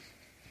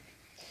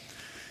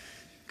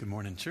Good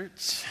morning,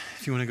 church.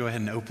 If you want to go ahead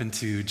and open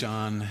to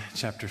John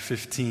chapter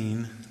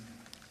 15.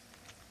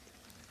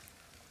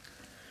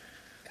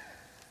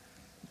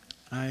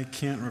 I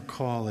can't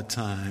recall a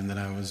time that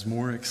I was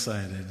more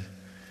excited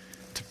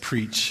to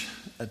preach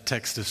a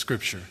text of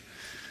Scripture.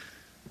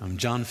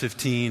 John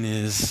 15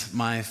 is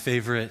my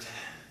favorite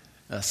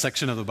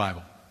section of the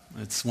Bible.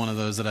 It's one of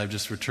those that I've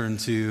just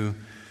returned to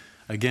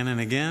again and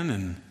again,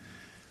 and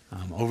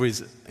I'm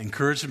always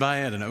encouraged by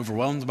it and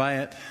overwhelmed by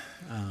it.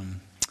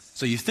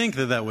 So you think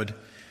that would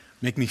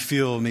make me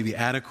feel maybe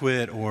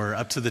adequate or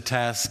up to the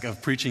task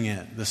of preaching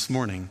it this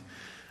morning.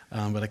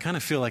 But I kind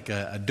of feel like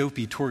a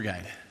dopey tour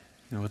guide,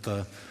 with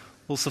a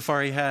little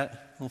safari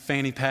hat, little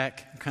fanny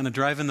pack, kind of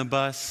driving the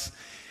bus.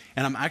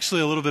 And I'm actually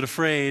a little bit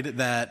afraid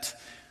that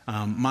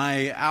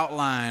my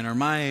outline or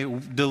my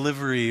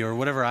delivery or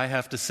whatever I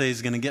have to say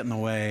is going to get in the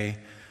way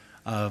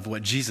of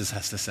what Jesus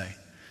has to say.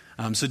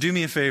 So do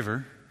me a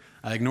favor,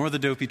 ignore the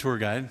dopey tour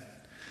guide,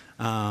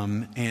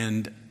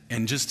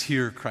 and just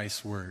hear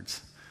Christ's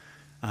words.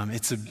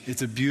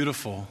 It's a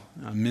beautiful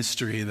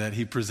mystery that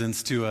he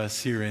presents to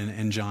us here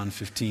in John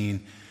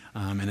 15,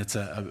 and it's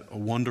a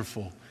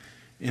wonderful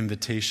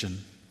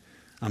invitation.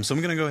 So I'm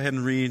going to go ahead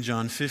and read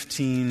John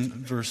 15,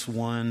 verse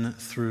 1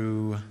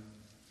 through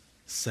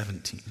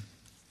 17.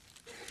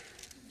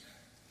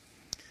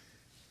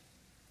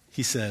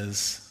 He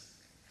says,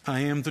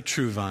 "I am the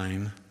true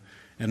vine,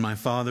 and my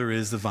Father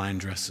is the vine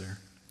dresser.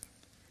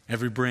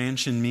 Every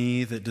branch in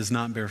me that does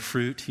not bear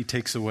fruit, he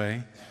takes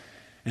away.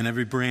 And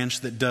every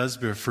branch that does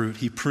bear fruit,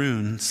 he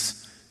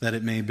prunes, that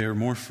it may bear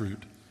more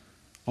fruit.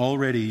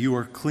 Already you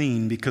are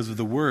clean because of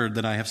the word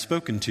that I have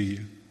spoken to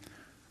you.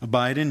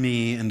 Abide in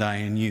me, and I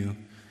in you.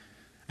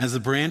 As the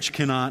branch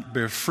cannot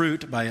bear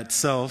fruit by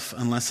itself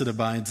unless it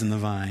abides in the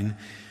vine,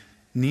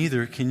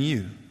 neither can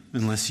you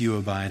unless you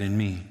abide in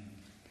me.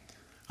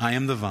 I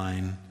am the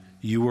vine,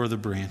 you are the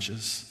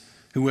branches.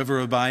 Whoever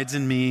abides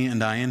in me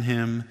and I in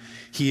him,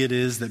 he it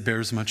is that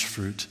bears much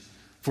fruit.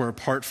 For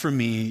apart from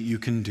me, you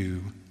can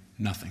do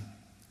nothing.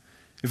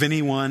 If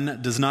anyone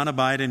does not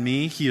abide in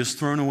me, he is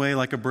thrown away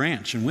like a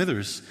branch and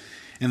withers,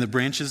 and the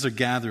branches are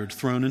gathered,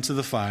 thrown into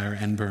the fire,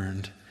 and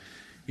burned.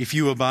 If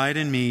you abide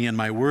in me and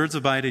my words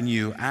abide in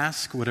you,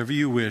 ask whatever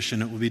you wish,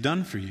 and it will be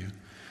done for you.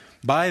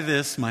 By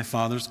this my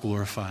Father is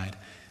glorified,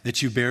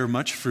 that you bear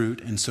much fruit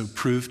and so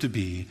prove to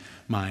be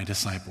my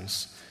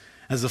disciples.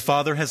 As the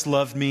Father has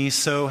loved me,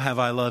 so have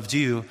I loved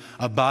you.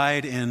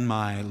 Abide in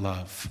my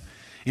love.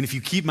 And if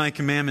you keep my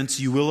commandments,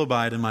 you will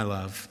abide in my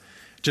love,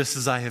 just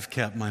as I have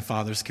kept my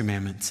Father's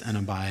commandments and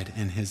abide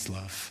in his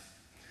love.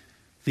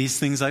 These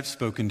things I've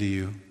spoken to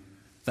you,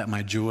 that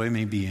my joy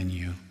may be in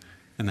you,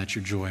 and that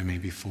your joy may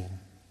be full.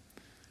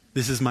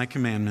 This is my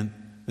commandment,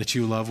 that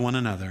you love one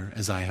another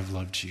as I have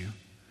loved you.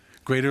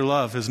 Greater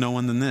love has no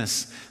one than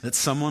this, that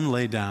someone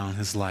lay down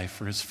his life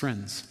for his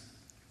friends.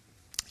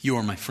 You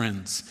are my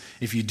friends,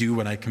 if you do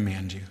what I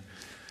command you.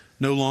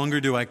 No longer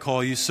do I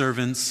call you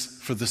servants,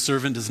 for the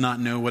servant does not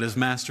know what his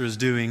master is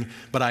doing,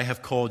 but I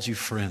have called you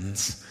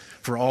friends.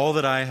 For all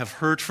that I have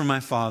heard from my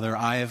Father,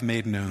 I have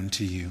made known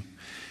to you.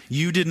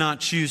 You did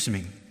not choose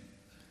me,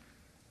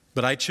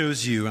 but I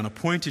chose you and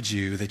appointed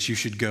you that you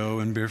should go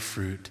and bear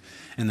fruit,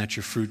 and that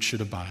your fruit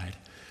should abide,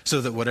 so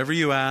that whatever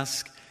you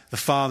ask the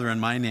Father in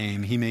my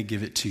name, he may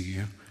give it to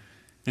you."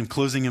 And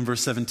closing in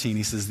verse 17,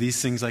 he says,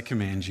 "These things I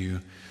command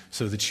you,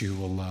 so that you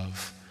will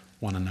love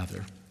one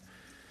another."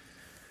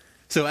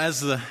 So as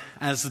the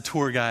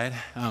tour guide,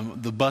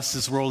 the bus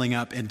is rolling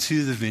up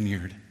into the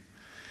vineyard.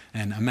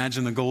 And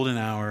imagine the golden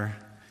hour,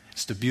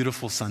 just a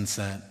beautiful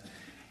sunset,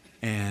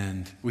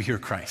 and we hear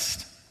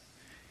Christ.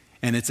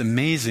 And it's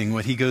amazing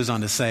what he goes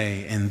on to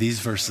say in these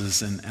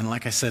verses. And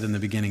like I said in the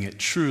beginning, it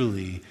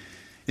truly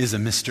is a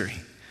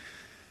mystery.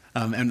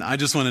 And I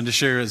just wanted to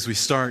share as we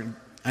start,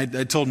 I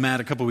told Matt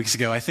a couple weeks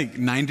ago, I think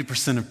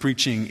 90% of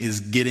preaching is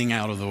getting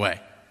out of the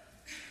way.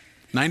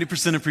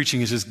 90% of preaching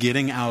is just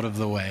getting out of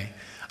the way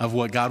of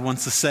what God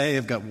wants to say,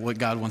 of what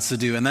God wants to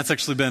do. And that's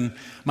actually been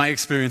my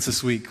experience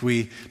this week.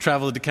 We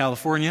traveled to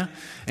California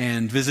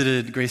and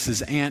visited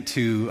Grace's aunt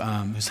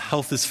whose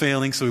health is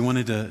failing, so we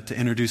wanted to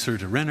introduce her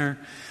to Renner.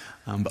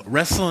 But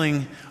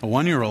wrestling a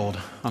 1-year-old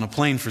on a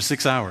plane for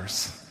 6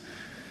 hours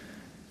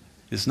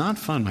is not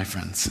fun, my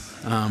friends.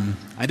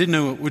 I didn't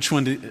know which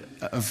one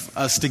of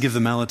us to give the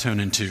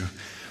melatonin to,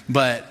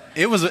 but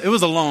it was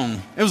a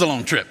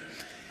long trip.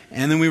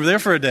 And then we were there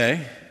for a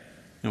day,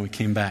 and we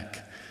came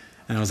back,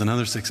 and it was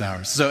another 6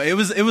 hours. So it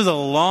was a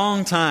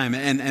long time,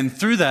 and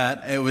through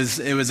that it was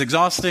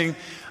exhausting.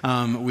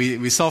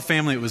 We saw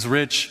family; it was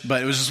rich,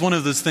 but it was just one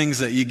of those things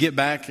that you get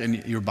back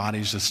and your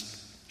body's just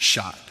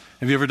shot.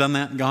 Have you ever done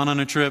that? Gone on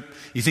a trip?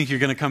 You think you're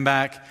going to come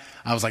back?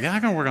 I was like, I'm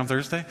going to work on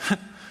Thursday.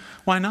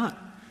 Why not?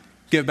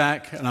 Get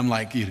back, and I'm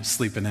like,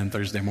 sleeping in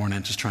Thursday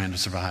morning, just trying to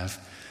survive.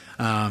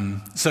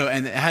 And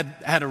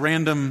had a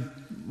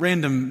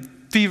random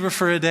fever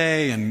for a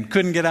day, and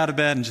couldn't get out of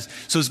bed,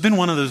 so it's been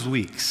one of those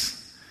weeks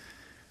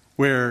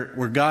where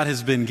God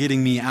has been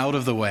getting me out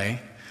of the way,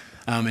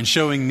 and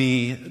showing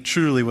me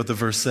truly what the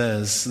verse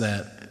says,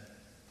 that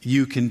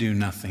you can do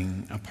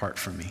nothing apart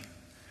from me.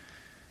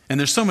 And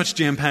there's so much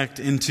jam-packed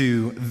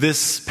into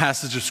this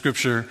passage of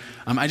Scripture.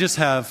 I just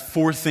have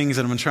 4 things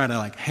that I'm going to try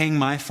to hang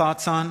my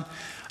thoughts on.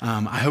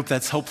 I hope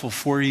that's helpful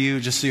for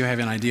you, just so you have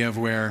an idea of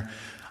where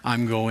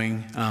I'm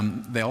going.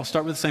 They all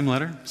start with the same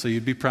letter, so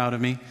you'd be proud of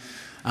me.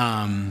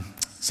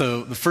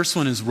 So the first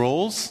one is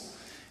roles.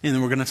 And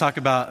then we're going to talk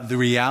about the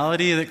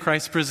reality that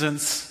Christ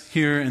presents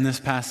here in this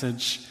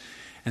passage.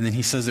 And then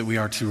he says that we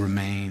are to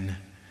remain.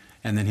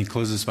 And then he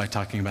closes by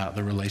talking about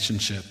the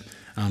relationship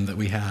that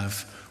we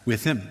have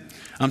with him.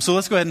 So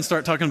let's go ahead and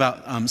start talking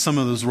about some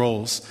of those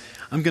roles.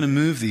 I'm going to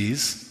move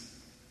these,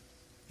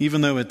 even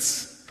though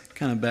it's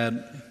kind of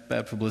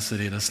bad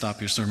publicity to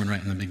stop your sermon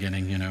right in the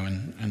beginning,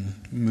 and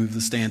move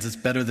the stands. It's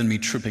better than me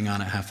tripping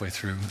on it halfway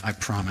through, I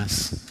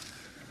promise,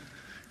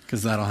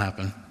 because that'll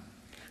happen,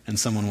 and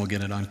someone will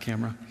get it on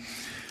camera.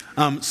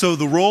 So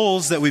the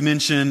roles that we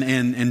mention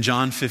in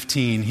John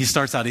 15, he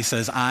starts out, he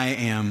says,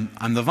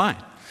 I'm the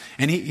vine.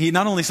 And he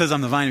not only says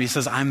I'm the vine, but he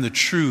says I'm the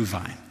true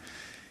vine.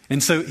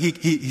 And so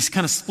he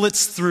kind of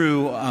splits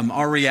through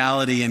our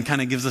reality and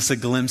kind of gives us a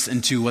glimpse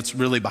into what's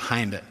really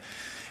behind it.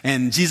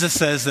 And Jesus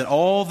says that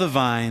all the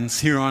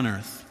vines here on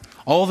earth,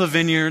 all the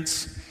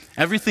vineyards,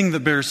 everything that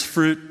bears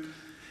fruit,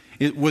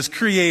 it was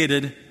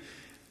created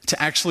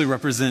to actually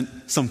represent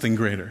something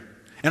greater.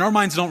 And our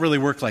minds don't really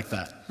work like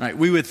that, right?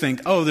 We would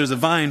think, there's a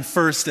vine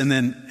first, and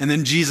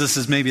then Jesus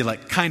is maybe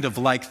kind of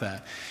like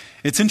that.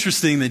 It's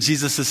interesting that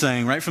Jesus is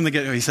saying right from the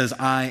get-go, he says,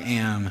 I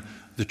am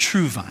the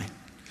true vine.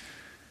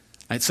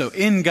 Right, so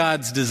in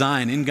God's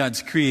design, in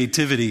God's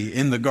creativity,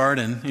 in the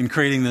garden, in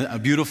creating a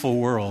beautiful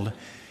world,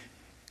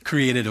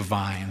 created a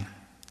vine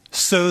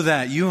so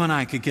that you and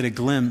I could get a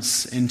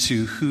glimpse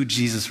into who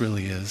Jesus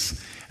really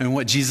is and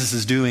what Jesus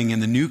is doing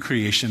in the new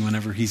creation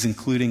whenever he's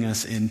including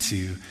us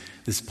into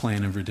this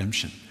plan of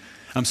redemption.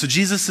 So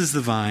Jesus is the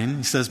vine.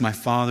 He says, my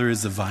Father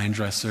is the vine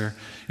dresser.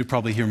 You'll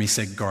probably hear me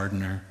say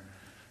gardener.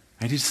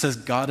 Right? He just says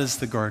God is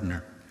the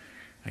gardener.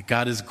 Right?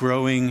 God is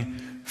growing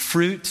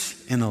fruit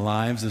in the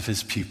lives of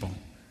his people.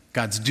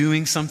 God's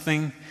doing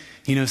something.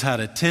 He knows how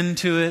to tend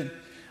to it.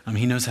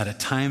 He knows how to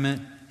time it.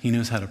 He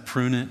knows how to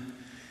prune it.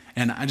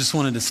 And I just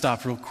wanted to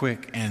stop real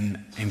quick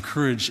and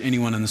encourage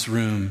anyone in this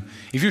room.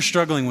 If you're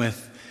struggling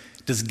with,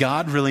 does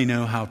God really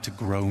know how to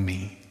grow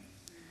me?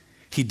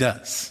 He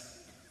does.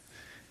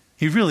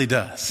 He really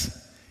does.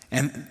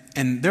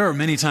 And there are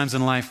many times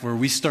in life where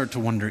we start to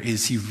wonder,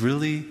 is he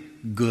really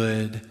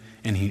good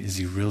and is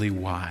he really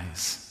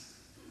wise?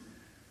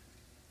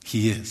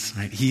 He is,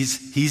 right?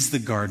 He's the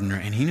gardener,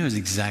 and he knows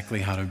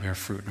exactly how to bear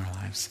fruit in our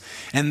lives.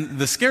 And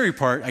the scary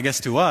part, I guess,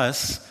 to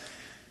us,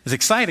 is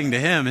exciting to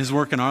him, his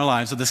work in our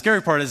lives. So the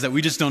scary part is that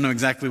we just don't know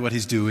exactly what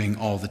he's doing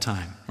all the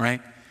time,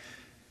 right?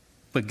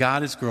 But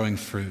God is growing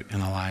fruit in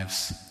the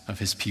lives of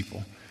his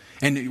people.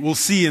 And we'll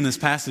see in this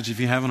passage, if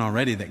you haven't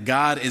already, that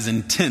God is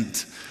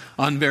intent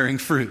on bearing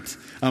fruit.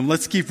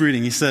 Let's keep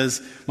reading. He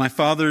says, my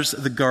Father's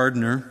the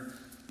gardener.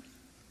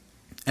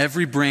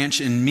 Every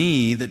branch in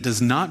me that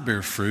does not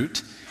bear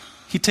fruit,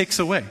 he takes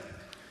away.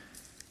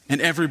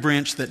 And every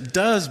branch that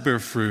does bear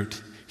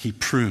fruit, he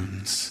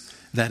prunes,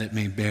 that it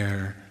may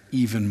bear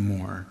even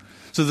more.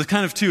 So the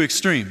kind of 2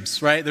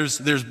 extremes, right?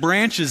 There's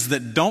branches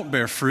that don't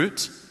bear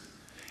fruit,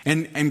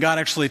 and God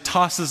actually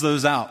tosses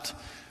those out,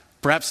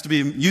 perhaps to be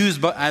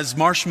used as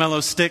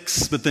marshmallow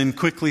sticks, but then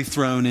quickly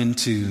thrown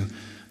into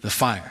the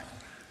fire.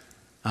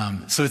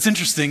 So it's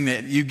interesting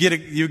that you get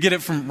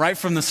it from right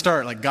from the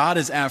start. Like God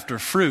is after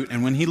fruit,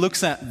 and when he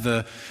looks at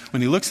the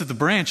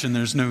branch and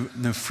there's no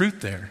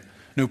fruit there,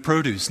 no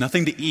produce,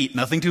 nothing to eat,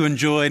 nothing to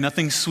enjoy,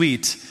 nothing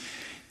sweet,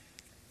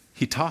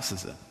 he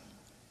tosses it.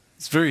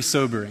 It's very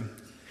sobering.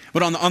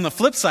 But on the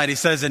flip side, he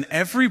says, in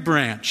every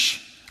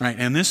branch, right,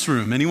 in this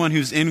room, anyone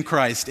who's in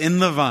Christ, in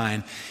the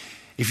vine,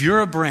 if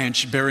you're a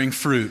branch bearing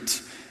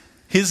fruit,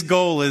 his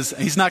goal is,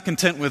 he's not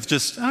content with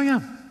just,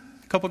 a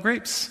couple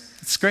grapes.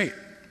 It's great.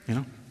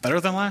 Better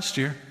than last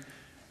year.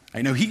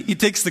 I know he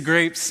takes the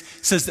grapes,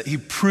 says that he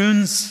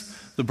prunes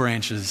the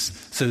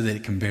branches so that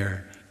it can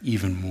bear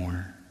even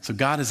more. So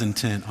God is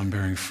intent on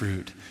bearing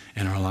fruit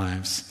in our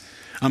lives.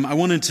 I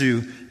wanted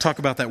to talk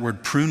about that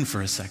word prune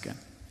for a second.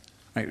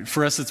 Right?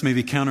 For us, it's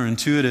maybe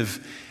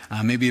counterintuitive.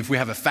 Maybe if we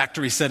have a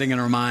factory setting in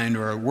our mind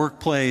or a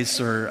workplace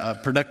or a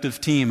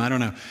productive team, I don't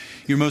know.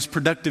 Your most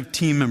productive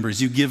team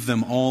members, you give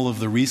them all of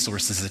the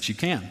resources that you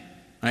can.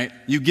 Right?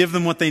 You give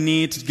them what they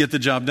need to get the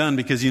job done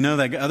because you know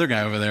that other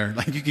guy over there,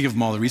 you can give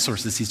him all the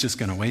resources, he's just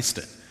going to waste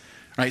it.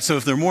 Right? So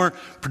if they're more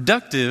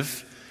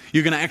productive,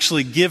 you're going to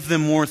actually give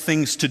them more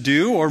things to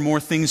do or more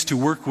things to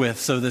work with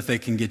so that they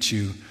can get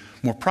you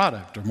more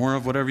product or more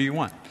of whatever you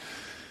want.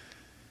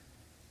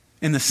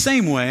 In the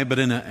same way, but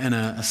in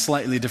a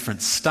slightly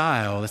different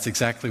style, that's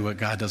exactly what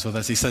God does with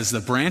us. He says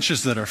the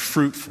branches that are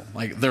fruitful,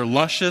 they're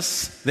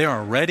luscious, they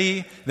are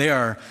ready, they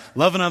are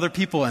loving other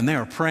people, and they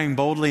are praying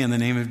boldly in the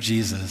name of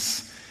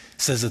Jesus.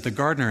 Says that the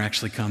gardener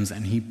actually comes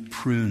and he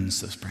prunes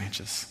those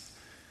branches.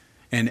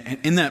 And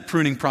in that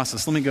pruning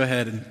process, let me go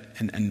ahead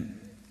and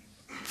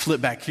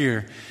flip back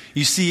here.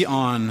 You see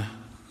on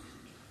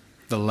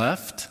the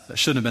left, that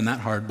shouldn't have been that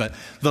hard, but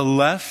the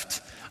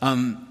left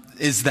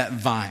is that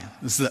vine.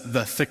 It's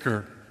the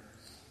thicker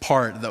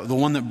part, the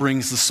one that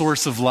brings the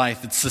source of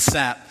life. It's the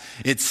sap.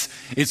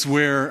 It's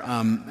where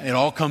it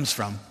all comes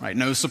from, right?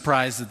 No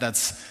surprise that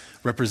that's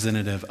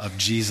representative of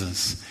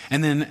Jesus.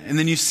 And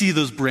then you see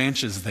those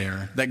branches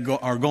there that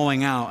are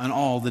going out in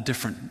all the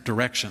different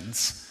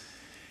directions.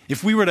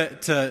 If we were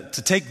to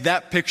take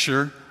that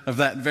picture of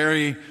that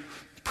very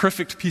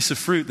perfect piece of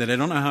fruit that I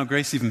don't know how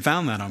Grace even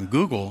found that on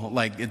Google,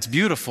 like it's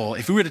beautiful.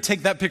 If we were to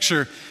take that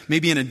picture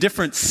maybe in a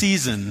different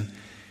season,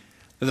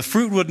 the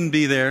fruit wouldn't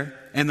be there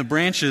and the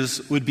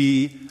branches would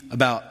be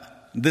about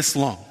this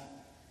long,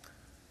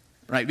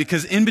 right?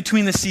 Because in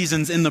between the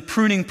seasons, in the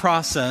pruning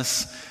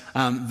process,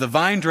 the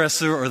vine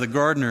dresser or the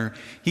gardener,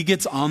 he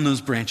gets on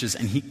those branches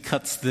and he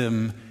cuts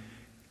them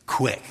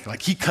quick.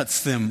 Like he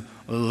cuts them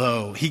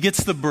low. He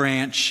gets the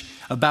branch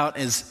about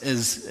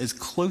as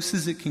close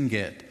as it can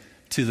get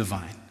to the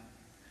vine.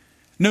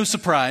 No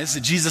surprise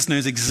that Jesus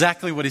knows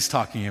exactly what he's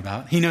talking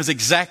about. He knows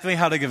exactly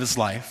how to give us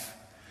life.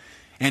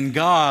 And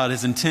God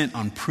is intent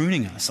on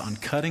pruning us, on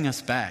cutting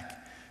us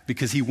back,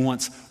 because he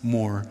wants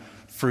more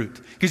fruit.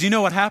 Because you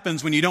know what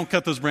happens when you don't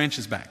cut those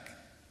branches back?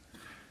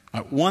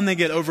 One, they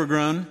get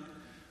overgrown,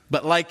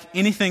 but like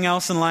anything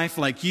else in life,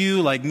 like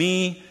you, like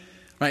me,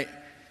 right,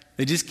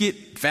 they just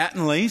get fat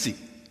and lazy.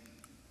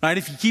 Right?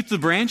 If you keep the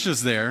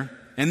branches there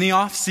in the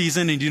off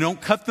season and you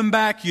don't cut them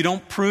back, you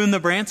don't prune the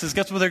branches,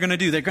 guess what they're going to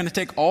do? They're going to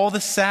take all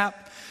the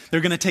sap,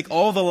 they're going to take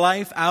all the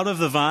life out of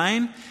the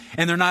vine,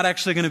 and they're not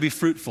actually going to be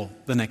fruitful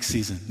the next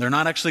season. They're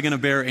not actually going to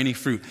bear any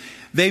fruit.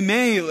 It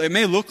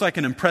may look like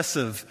an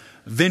impressive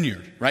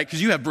vineyard, right?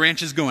 Because you have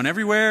branches going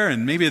everywhere,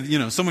 and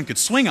maybe someone could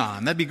swing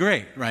on. That'd be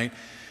great, right?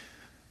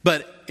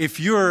 But if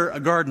you're a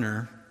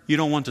gardener, you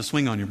don't want to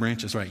swing on your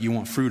branches, right? You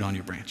want fruit on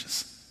your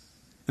branches.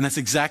 And that's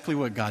exactly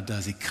what God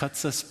does. He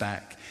cuts us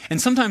back.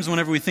 And sometimes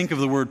whenever we think of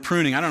the word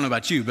pruning, I don't know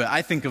about you, but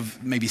I think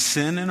of maybe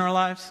sin in our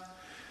lives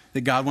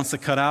that God wants to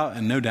cut out,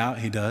 and no doubt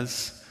he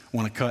does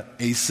want to cut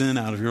a sin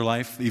out of your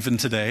life even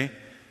today.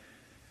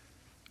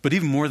 But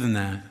even more than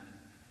that,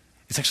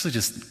 it's actually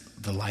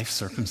just the life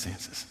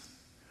circumstances,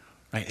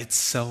 right? It's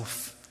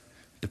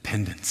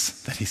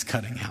self-dependence that he's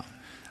cutting out.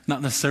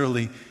 Not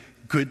necessarily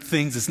good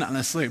things. It's not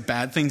necessarily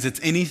bad things. It's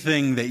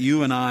anything that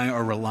you and I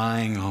are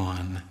relying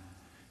on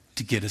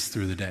to get us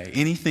through the day.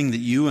 Anything that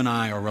you and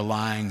I are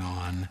relying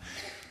on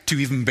to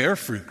even bear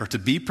fruit or to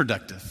be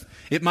productive.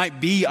 It might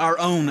be our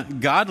own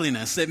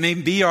godliness. It may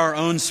be our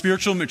own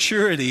spiritual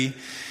maturity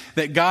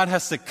that God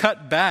has to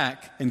cut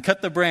back and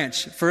cut the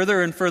branch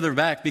further and further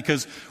back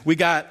because we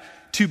got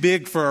too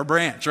big for our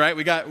branch, right?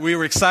 We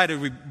were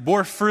excited. We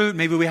bore fruit.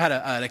 Maybe we had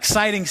an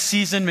exciting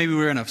season. Maybe we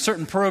were in a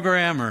certain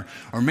program, or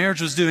our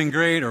marriage was doing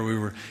great, or we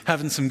were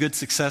having some good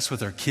success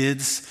with our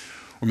kids,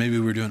 or maybe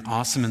we were doing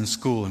awesome in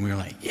school and we were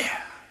like,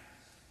 yeah.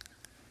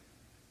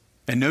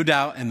 And no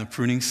doubt in the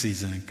pruning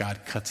season,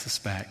 God cuts us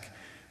back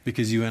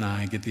because you and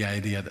I get the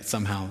idea that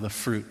somehow the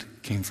fruit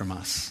came from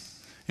us.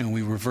 And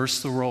we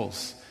reverse the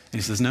roles. And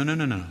he says, no.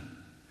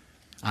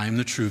 I am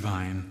the true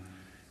vine.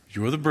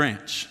 You're the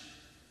branch.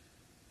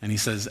 And he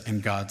says,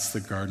 and God's the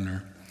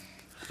gardener.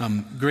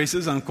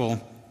 Grace's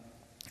uncle,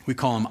 we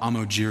call him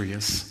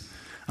Amogirius.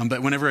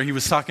 But whenever he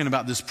was talking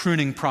about this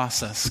pruning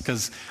process,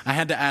 because I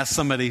had to ask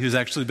somebody who's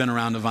actually been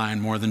around a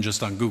vine more than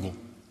just on Google,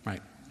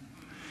 right?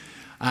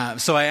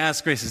 So I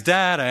asked Grace's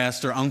dad, I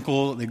asked her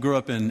uncle. They grew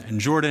up in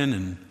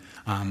Jordan,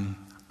 and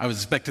I was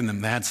expecting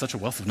them. They had such a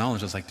wealth of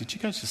knowledge. I was like,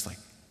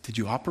 did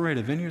you operate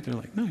a vineyard? They're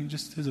like, no,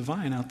 there's a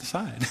vine out the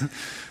side.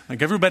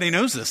 Like, everybody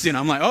knows this.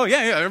 I'm like, oh,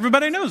 yeah,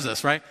 everybody knows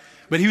this, right?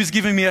 But he was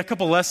giving me a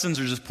couple lessons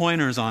or just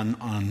pointers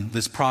on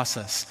this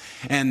process.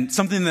 And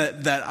something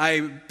that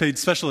I paid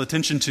special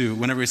attention to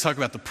whenever he's talking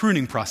about the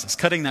pruning process,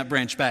 cutting that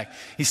branch back,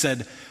 he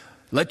said,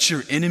 let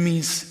your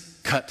enemies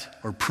cut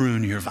or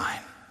prune your vine.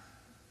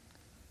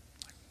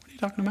 What are you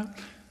talking about?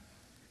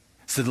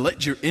 He said,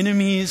 let your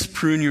enemies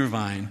prune your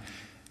vine.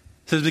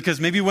 He says, because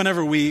maybe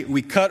whenever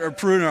we cut or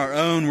prune our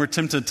own, we're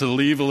tempted to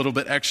leave a little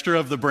bit extra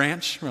of the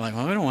branch. We're like,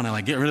 well, we don't want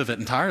to get rid of it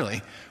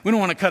entirely. We don't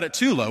want to cut it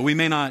too low. We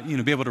may not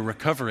be able to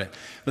recover it.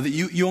 But that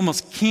you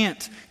almost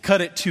can't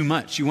cut it too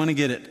much. You want to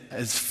get it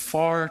as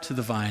far to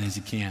the vine as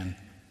you can.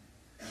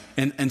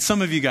 And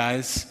some of you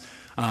guys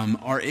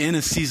are in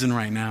a season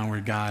right now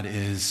where God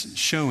is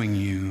showing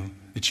you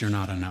that you're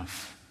not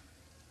enough.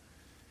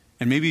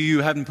 And maybe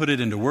you haven't put it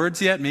into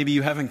words yet. Maybe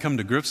you haven't come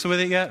to grips with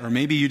it yet. Or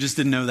maybe you just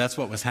didn't know that's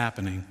what was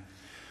happening.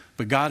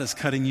 But God is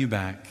cutting you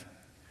back.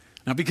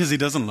 Not because he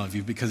doesn't love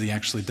you, because he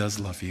actually does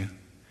love you.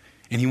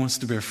 And he wants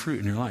to bear fruit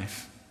in your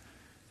life.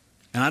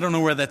 And I don't know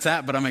where that's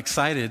at, but I'm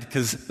excited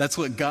because that's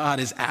what God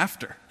is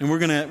after. And we're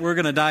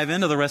gonna dive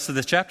into the rest of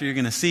this chapter. You're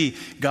gonna see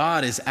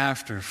God is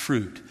after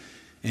fruit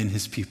in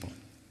his people.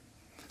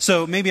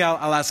 So maybe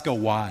I'll ask a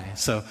why.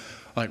 So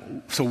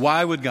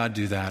why would God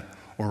do that?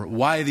 Or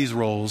why these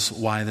roles?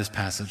 Why this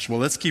passage? Well,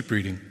 let's keep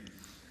reading.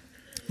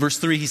 Verse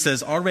 3, he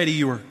says, already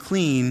you are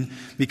clean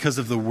because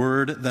of the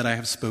word that I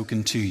have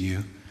spoken to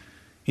you.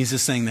 He's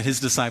just saying that his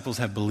disciples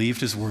have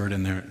believed his word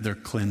and they're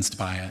cleansed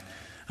by it.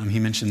 He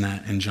mentioned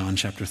that in John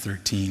chapter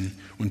 13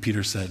 when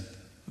Peter said,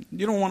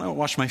 you don't want to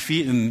wash my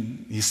feet?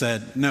 And he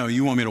said, no,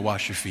 you want me to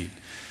wash your feet.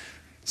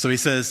 So he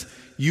says,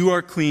 you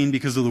are clean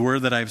because of the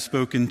word that I have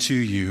spoken to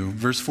you.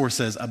 Verse 4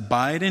 says,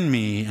 abide in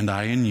me and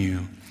I in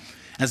you.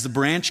 As the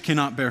branch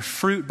cannot bear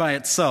fruit by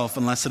itself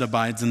unless it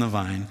abides in the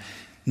vine,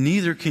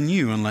 neither can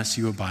you unless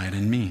you abide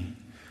in me.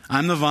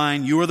 I'm the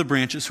vine, you are the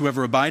branches.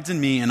 Whoever abides in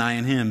me and I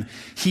in him,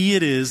 he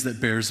it is that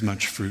bears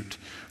much fruit.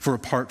 For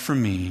apart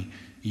from me,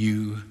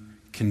 you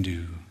can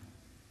do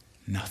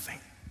nothing.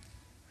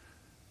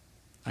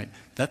 Right?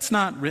 That's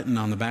not written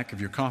on the back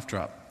of your cough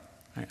drop,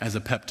 right, as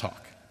a pep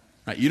talk.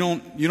 Right? You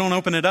don't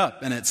open it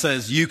up and it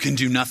says you can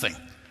do nothing.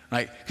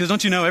 Right? Because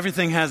don't you know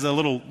everything has a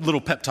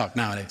little pep talk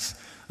nowadays.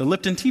 The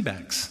Lipton tea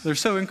bags, they're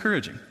so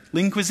encouraging.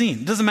 Lean cuisine.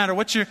 It doesn't matter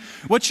what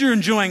you're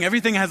enjoying,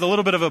 everything has a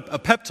little bit of a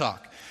pep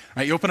talk.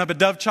 Right? You open up a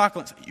Dove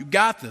chocolate, say, you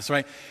got this,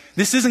 right?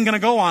 This isn't going to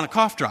go on a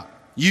cough drop.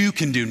 You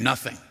can do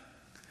nothing.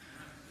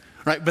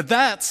 Right? But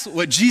that's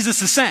what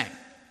Jesus is saying.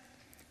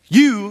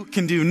 You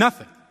can do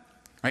nothing.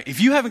 Right?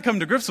 If you haven't come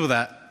to grips with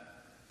that,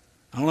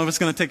 I don't know if it's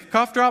going to take a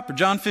cough drop or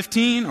John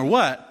 15 or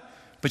what,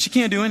 but you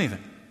can't do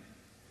anything.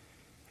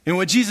 And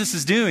what Jesus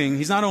is doing,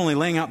 he's not only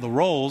laying out the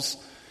roles,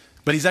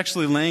 but he's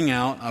actually laying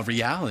out a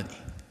reality.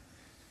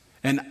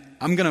 And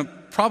I'm going to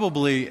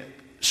probably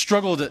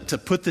struggle to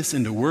put this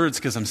into words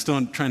because I'm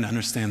still trying to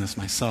understand this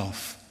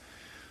myself.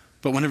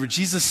 But whenever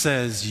Jesus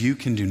says you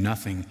can do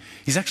nothing,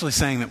 he's actually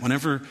saying that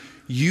whenever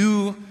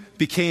you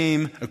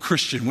became a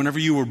Christian, whenever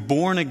you were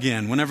born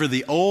again, whenever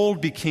the old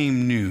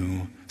became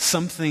new,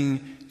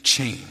 something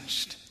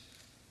changed.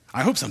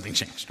 I hope something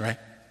changed, right?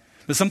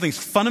 But something's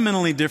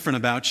fundamentally different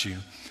about you.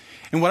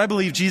 And what I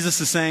believe Jesus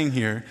is saying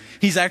here,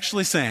 he's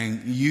actually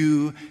saying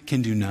you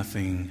can do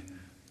nothing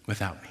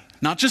without me.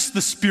 Not just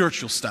the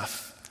spiritual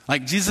stuff.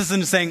 Like Jesus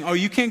isn't saying, oh,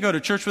 you can't go to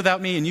church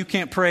without me and you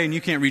can't pray and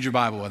you can't read your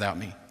Bible without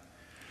me.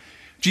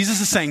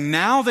 Jesus is saying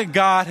now that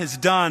God has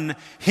done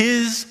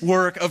his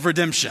work of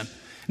redemption,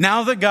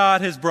 now that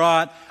God has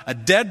brought a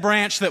dead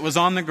branch that was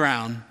on the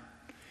ground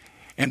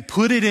and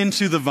put it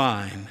into the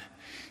vine,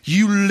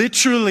 you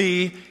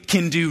literally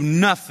can do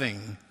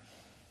nothing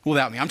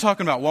without me. I'm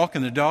talking about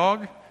walking the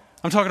dog.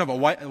 I'm talking about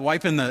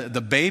wiping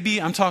the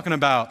baby. I'm talking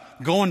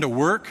about going to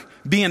work,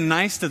 being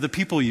nice to the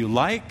people you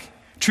like,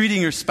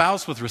 treating your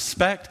spouse with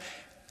respect.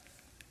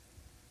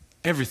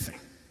 Everything.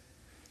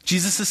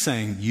 Jesus is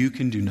saying, you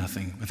can do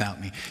nothing without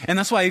me. And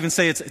that's why I even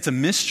say it's a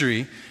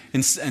mystery.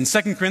 And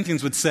 2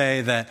 Corinthians would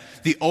say that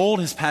the old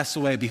has passed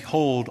away.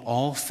 Behold,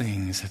 all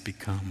things have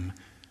become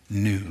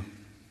new.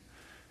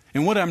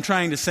 And what I'm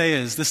trying to say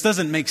is this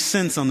doesn't make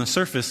sense on the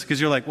surface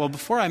because you're like, well,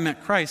 before I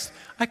met Christ,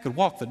 I could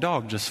walk the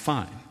dog just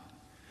fine.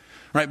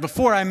 Right?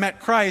 Before I met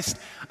Christ,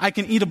 I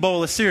can eat a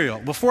bowl of cereal.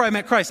 Before I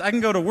met Christ, I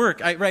can go to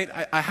work.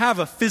 I have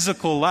a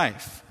physical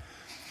life.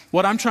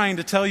 What I'm trying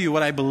to tell you,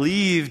 what I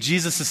believe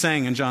Jesus is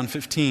saying in John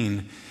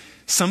 15,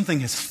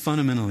 something has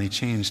fundamentally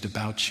changed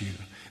about you.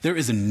 There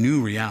is a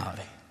new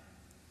reality.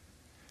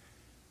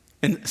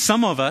 And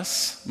some of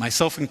us,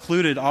 myself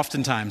included,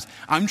 oftentimes,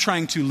 I'm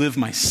trying to live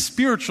my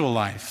spiritual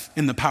life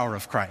in the power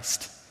of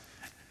Christ.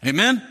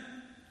 Amen?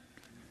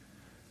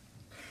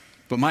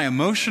 But my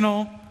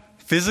emotional,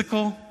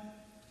 physical,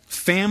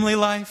 family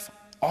life,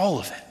 all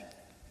of it,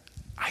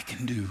 I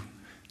can do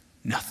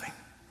nothing.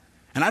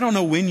 And I don't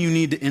know when you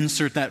need to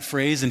insert that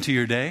phrase into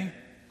your day.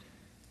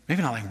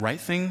 Maybe not like right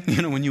thing,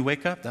 when you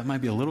wake up. That might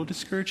be a little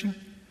discouraging.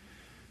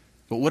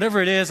 But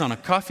whatever it is on a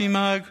coffee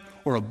mug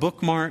or a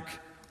bookmark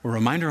or a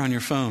reminder on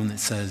your phone that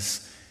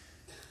says,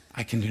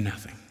 I can do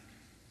nothing.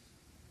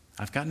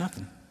 I've got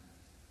nothing.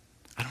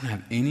 I don't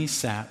have any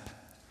sap.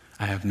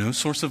 I have no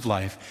source of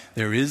life.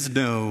 There is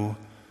no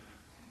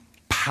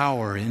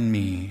power in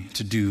me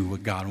to do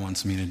what God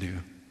wants me to do.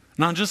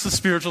 Not just the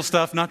spiritual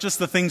stuff, not just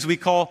the things we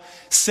call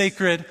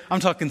sacred.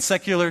 I'm talking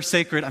secular,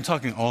 sacred. I'm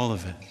talking all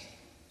of it.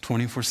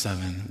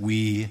 24/7.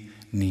 We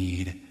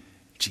need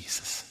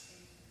Jesus.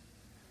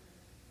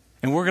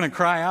 And we're going to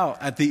cry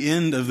out at the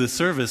end of the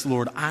service,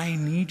 Lord, I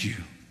need you.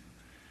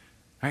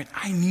 Right?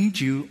 I need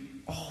you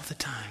all the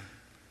time.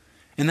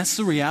 And that's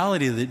the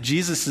reality that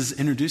Jesus is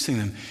introducing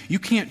them. You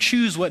can't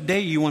choose what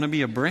day you want to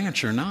be a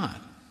branch or not.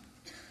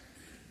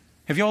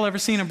 Have y'all ever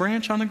seen a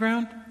branch on the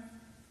ground?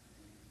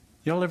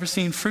 Y'all ever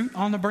seen fruit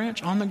on the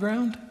branch, on the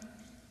ground?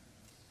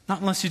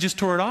 Not unless you just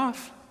tore it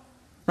off,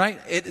 right?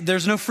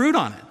 There's no fruit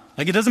on it.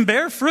 Like it doesn't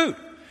bear fruit.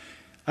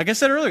 Like I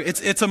said earlier,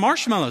 it's a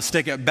marshmallow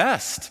stick at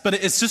best, but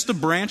it's just a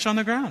branch on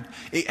the ground.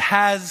 It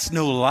has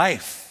no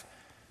life.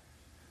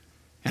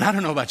 And I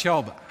don't know about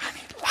y'all, but I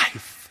need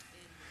life,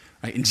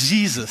 right? And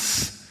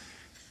Jesus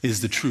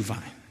is the true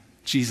vine.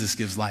 Jesus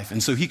gives life.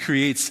 And so he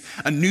creates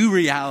a new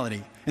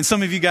reality. And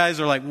some of you guys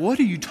are like, what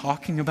are you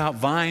talking about?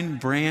 Vine,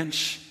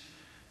 branch?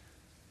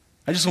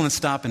 I just want to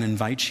stop and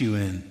invite you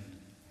in.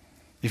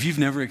 If you've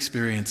never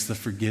experienced the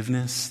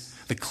forgiveness,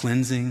 the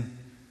cleansing,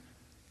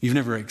 you've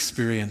never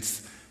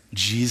experienced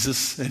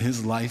Jesus and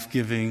his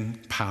life-giving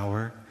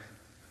power,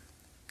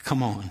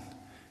 come on.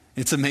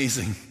 It's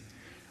amazing,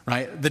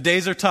 right? The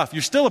days are tough.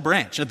 You're still a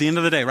branch at the end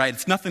of the day, right?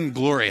 It's nothing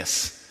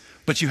glorious,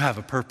 but you have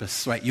a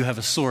purpose, right? You have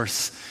a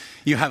source.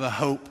 You have a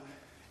hope.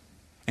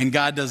 And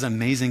God does an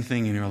amazing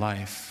thing in your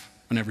life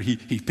whenever he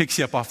picks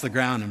you up off the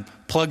ground and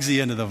plugs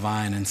you into the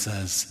vine and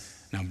says,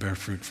 now bear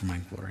fruit for my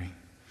glory.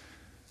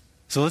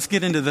 So let's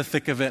get into the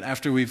thick of it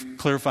after we've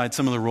clarified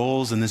some of the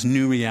roles and this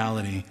new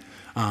reality.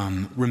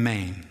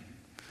 Remain.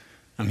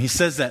 He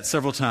says that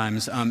several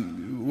times.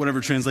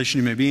 Whatever translation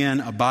you may be in,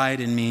 abide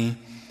in me,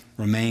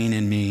 remain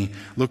in me.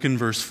 Look in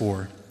verse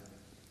 4.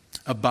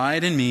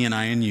 Abide in me and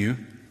I in you.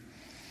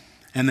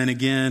 And then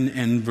again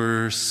in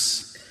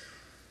verse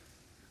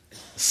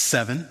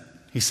 7,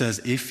 he says,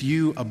 if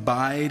you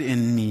abide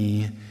in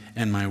me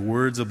and my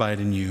words abide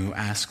in you,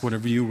 ask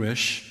whatever you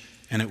wish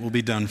and it will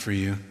be done for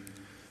you.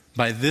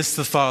 By this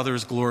the Father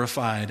is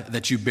glorified,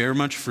 that you bear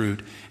much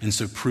fruit and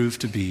so prove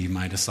to be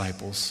my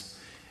disciples.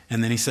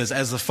 And then he says,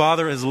 as the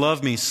Father has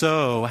loved me,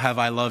 so have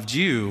I loved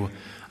you.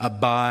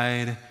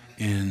 Abide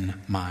in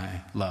my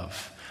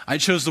love. I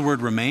chose the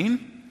word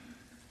remain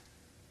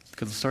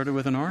because it started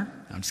with an R.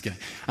 I'm just kidding.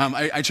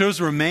 I chose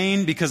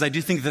remain because I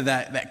do think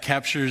that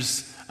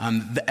captures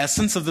the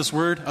essence of this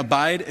word.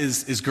 Abide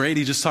is great.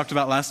 He just talked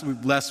about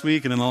last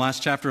week and in the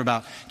last chapter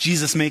about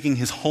Jesus making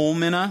his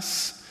home in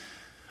us.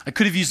 I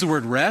could have used the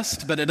word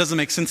rest, but it doesn't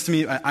make sense to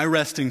me. I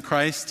rest in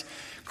Christ.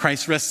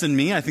 Christ rests in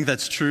me. I think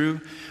that's true.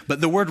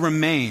 But the word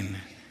remain,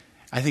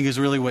 I think, is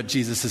really what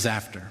Jesus is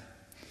after.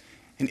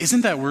 And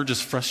isn't that word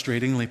just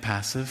frustratingly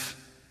passive?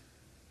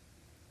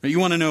 You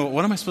want to know,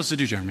 what am I supposed to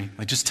do, Jeremy?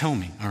 Like, just tell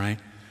me, all right?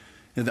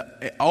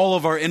 All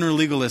of our inner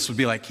legalists would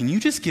be like, can you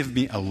just give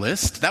me a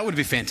list? That would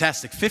be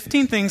fantastic.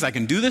 15 things I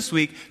can do this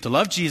week to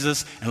love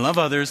Jesus and love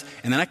others,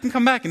 and then I can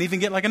come back and even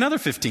get like another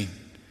 15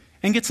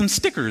 and get some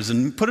stickers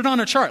and put it on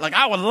a chart. Like,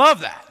 I would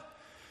love that.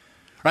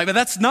 Right? But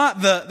that's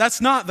not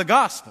the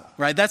gospel,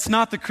 right? That's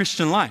not the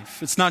Christian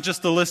life. It's not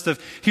just the list of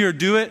here,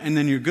 do it, and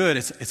then you're good.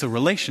 It's a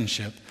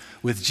relationship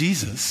with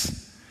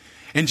Jesus.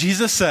 And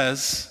Jesus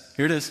says,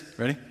 here it is,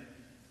 ready?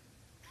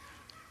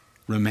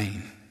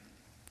 Remain.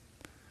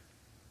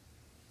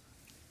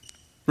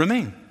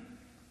 Remain.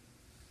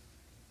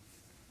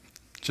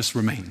 Just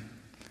remain.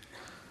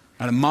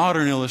 And a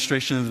modern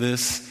illustration of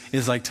this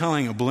is like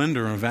telling a blender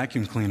or a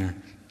vacuum cleaner,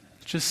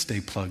 just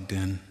stay plugged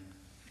in.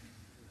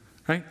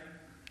 Right?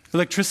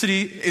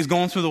 Electricity is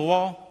going through the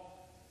wall.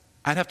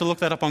 I'd have to look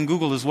that up on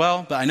Google as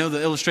well, but I know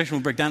the illustration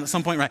will break down at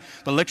some point, right?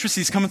 But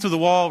electricity is coming through the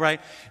wall,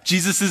 right?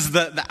 Jesus is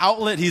the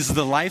outlet. He's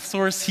the life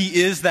source.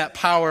 He is that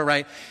power,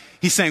 right?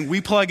 He's saying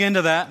we plug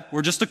into that.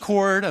 We're just a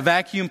cord, a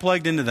vacuum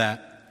plugged into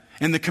that.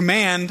 And the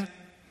command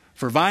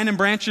for vine and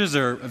branches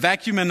or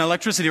vacuum and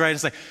electricity, right,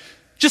 is like,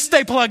 just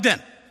stay plugged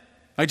in.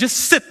 Like, just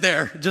sit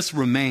there. Just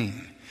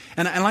remain.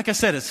 And like I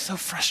said, it's so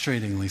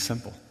frustratingly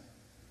simple.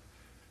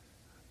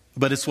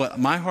 But it's what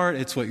my heart,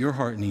 it's what your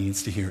heart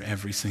needs to hear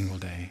every single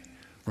day.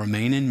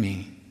 Remain in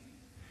me.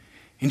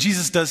 And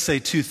Jesus does say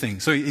two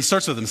things. So he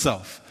starts with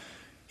himself.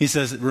 He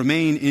says,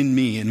 remain in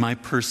me, in my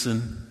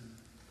person.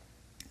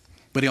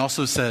 But he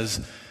also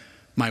says,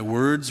 my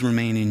words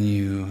remain in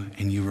you,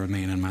 and you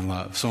remain in my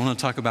love. So I want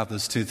to talk about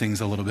those two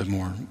things a little bit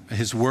more.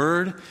 His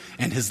word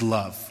and his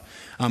love.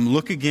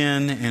 Look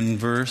again in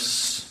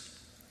verse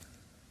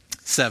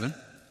 7.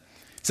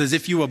 It says,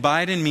 if you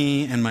abide in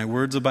me and my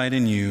words abide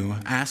in you,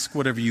 ask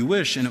whatever you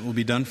wish and it will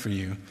be done for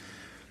you.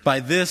 By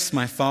this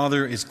my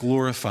Father is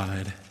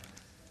glorified,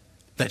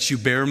 that you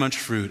bear much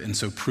fruit and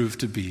so prove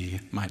to be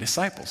my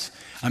disciples.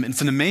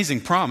 It's an amazing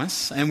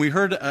promise. And we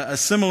heard a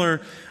similar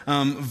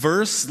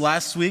verse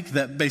last week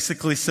that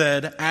basically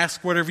said,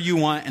 ask whatever you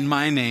want in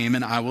my name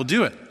and I will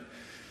do it.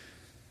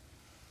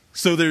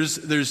 So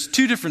there's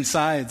two different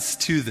sides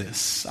to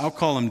this. I'll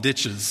call them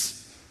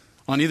ditches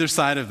on either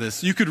side of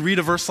this. You could read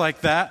a verse like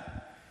that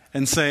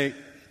and say,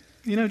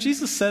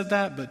 Jesus said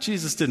that, but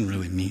Jesus didn't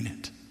really mean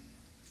it.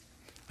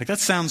 Like, that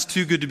sounds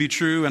too good to be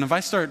true. And if I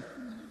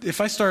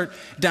start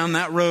down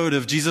that road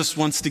of Jesus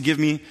wants to give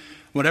me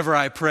whatever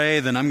I pray,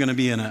 then I'm going to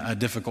be in a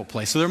difficult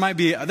place. So there might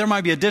be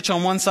a ditch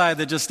on one side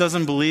that just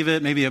doesn't believe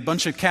it, maybe a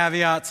bunch of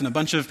caveats and a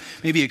bunch of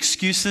maybe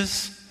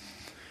excuses.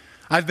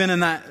 I've been in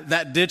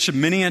that ditch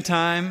many a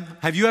time.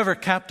 Have you ever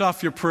capped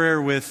off your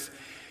prayer with,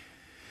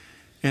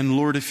 and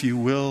Lord, if you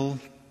will,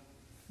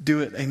 do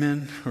it,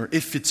 amen? Or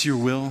if it's your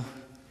will.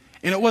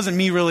 And it wasn't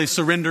me really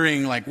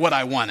surrendering like what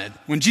I wanted.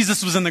 When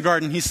Jesus was in the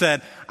garden, he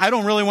said, I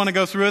don't really want to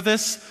go through with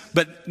this,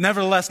 but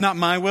nevertheless, not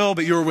my will,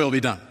 but your will be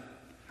done.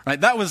 Right?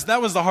 That was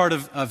the heart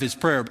of his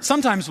prayer. But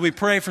sometimes we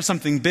pray for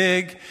something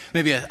big,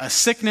 maybe a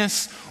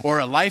sickness or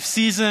a life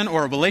season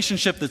or a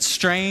relationship that's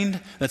strained,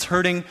 that's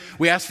hurting.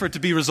 We ask for it to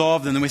be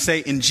resolved, and then we say,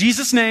 in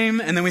Jesus' name,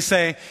 and then we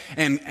say,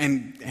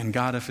 and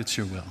God, if it's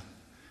your will.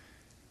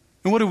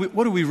 And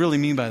what do we really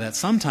mean by that?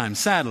 Sometimes,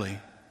 sadly,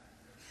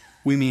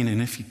 we mean,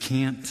 and if you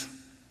can't,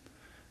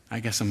 I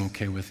guess I'm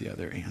okay with the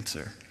other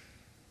answer.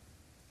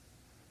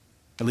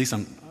 At least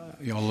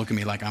y'all look at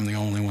me like I'm the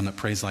only one that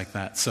prays like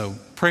that. So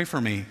pray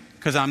for me,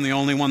 because I'm the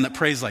only one that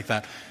prays like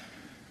that.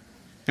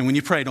 And when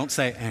you pray, don't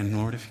say, and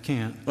Lord, if you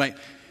can't. Right?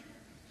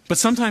 But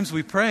sometimes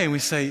we pray and we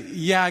say,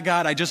 yeah,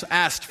 God, I just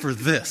asked for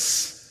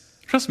this.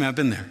 Trust me, I've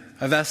been there.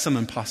 I've asked some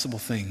impossible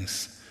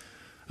things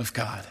of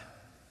God.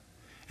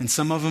 And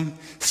some of them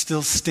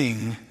still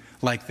sting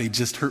like they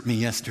just hurt me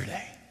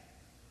yesterday.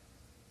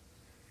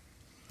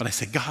 But I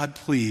say, God,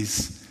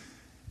 please.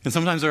 And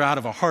sometimes they're out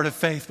of a heart of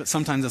faith, but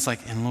sometimes it's like,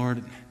 and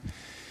Lord,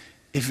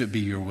 if it be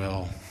your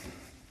will.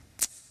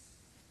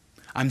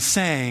 I'm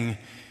saying,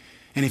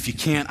 and if you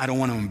can't, I don't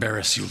want to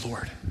embarrass you,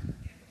 Lord.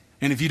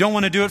 And if you don't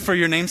want to do it for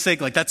your name's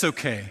sake, like that's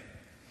okay.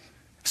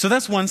 So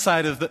that's one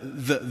side of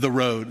the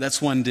road.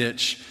 That's one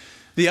ditch.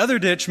 The other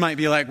ditch might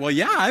be like, well,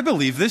 yeah, I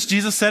believe this.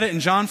 Jesus said it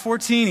in John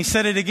 14. He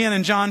said it again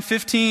in John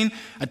 15.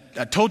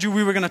 I told you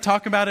we were going to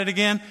talk about it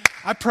again.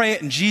 I pray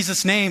it in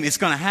Jesus' name. It's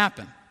going to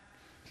happen.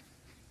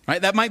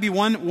 Right? That might be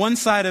one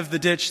side of the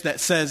ditch that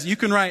says you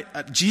can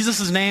write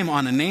Jesus' name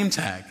on a name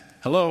tag.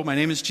 Hello, my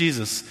name is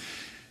Jesus.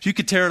 You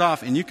could tear it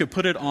off and you could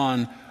put it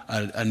on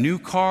a new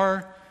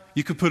car.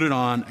 You could put it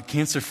on a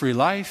cancer-free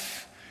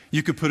life.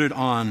 You could put it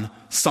on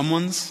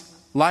someone's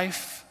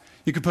life.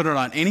 You could put it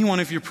on any one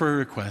of your prayer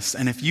requests.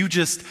 And if you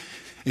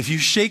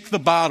shake the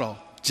bottle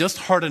just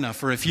hard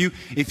enough, or if you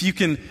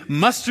can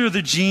muster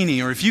the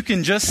genie, or if you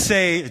can just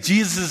say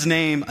Jesus'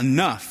 name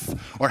enough,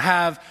 or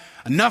have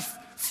enough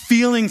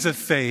feelings of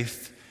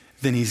faith,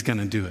 then he's going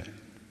to do it.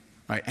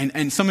 Right?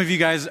 And some of you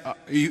guys,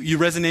 you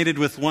resonated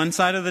with one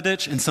side of the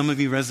ditch, and some of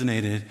you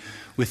resonated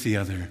with the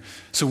other.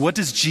 So what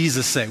does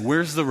Jesus say?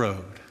 Where's the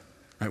road?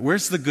 Right?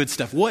 Where's the good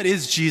stuff? What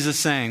is Jesus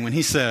saying when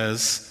he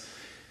says,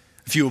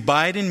 if you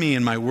abide in me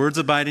and my words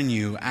abide in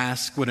you,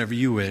 ask whatever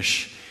you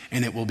wish,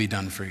 and it will be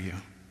done for you?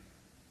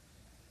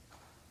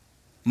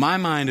 My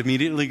mind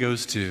immediately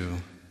goes to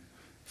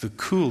the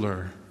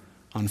cooler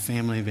on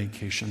family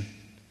vacation.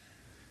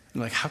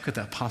 Like, how could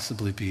that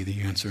possibly be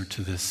the answer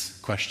to this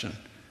question?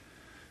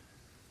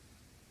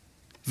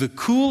 The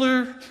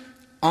cooler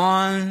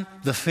on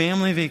the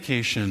family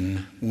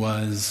vacation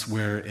was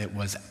where it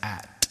was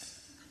at.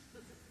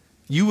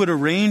 You would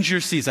arrange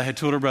your seats. I had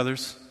two older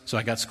brothers, so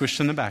I got squished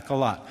in the back a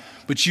lot.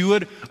 But you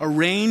would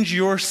arrange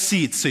your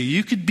seats so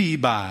you could be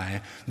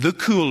by the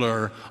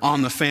cooler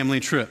on the family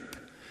trip.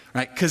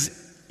 Right? Because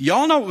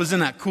y'all know what was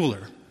in that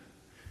cooler.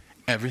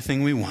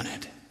 Everything we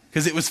wanted.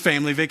 Because it was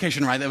family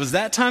vacation, right? That was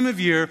that time of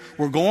year.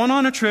 We're going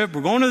on a trip.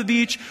 We're going to the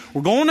beach.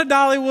 We're going to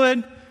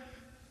Dollywood.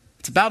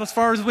 It's about as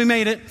far as we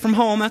made it from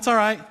home. That's all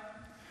right.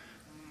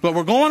 But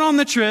we're going on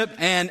the trip,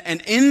 and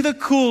in the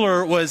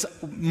cooler was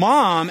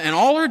Mom and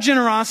all her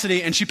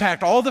generosity, and she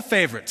packed all the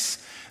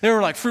favorites. There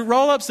were like fruit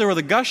roll-ups. There were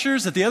the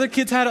Gushers that the other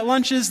kids had at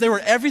lunches. They were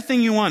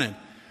everything you wanted.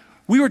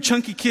 We were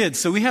chunky kids,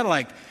 so we had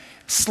like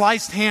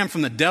sliced ham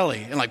from the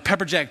deli and like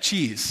pepper jack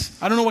cheese.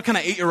 I don't know what kind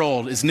of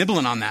 8-year-old is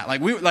nibbling on that.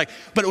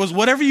 But it was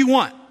whatever you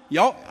want.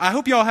 Y'all, I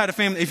hope y'all had a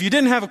family. If you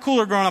didn't have a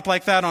cooler growing up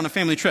like that on a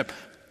family trip,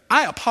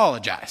 I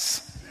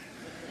apologize.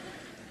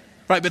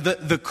 Right, but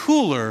the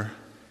cooler,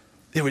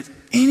 there was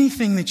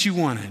anything that you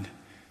wanted,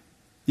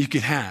 you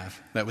could have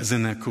that was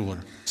in that cooler.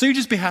 So you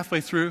just be halfway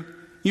through.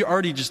 You're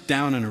already just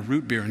down in a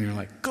root beer and you're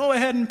like, go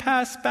ahead and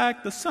pass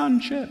back the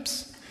sun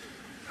chips.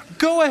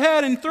 Go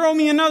ahead and throw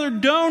me another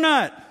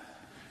donut.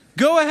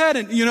 Go ahead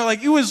and,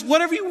 it was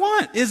whatever you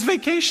want. It's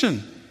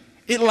vacation.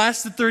 It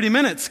lasted 30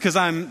 minutes because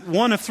I'm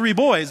one of 3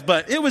 boys,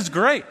 but it was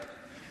great.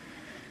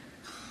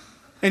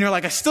 And you're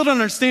like, I still don't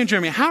understand,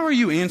 Jeremy. How are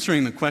you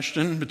answering the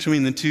question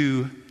between the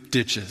two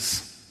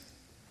ditches?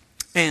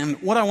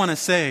 And what I want to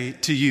say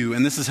to you,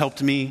 and this has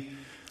helped me,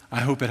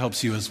 I hope it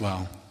helps you as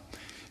well.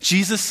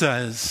 Jesus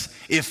says,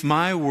 if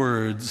my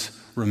words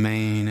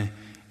remain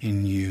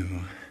in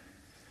you,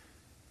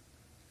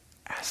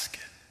 ask it.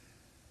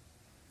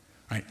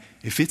 Right?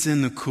 If it's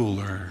in the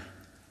cooler,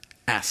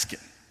 ask it.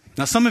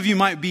 Now, some of you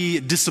might be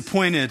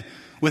disappointed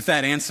with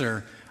that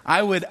answer.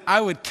 I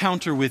would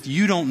counter with,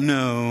 you don't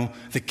know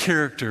the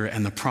character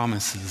and the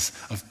promises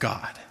of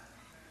God.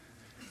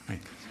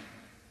 Right?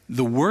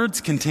 The words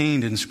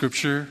contained in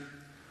Scripture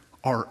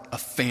are a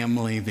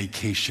family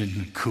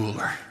vacation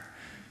cooler.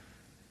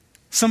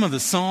 Some of the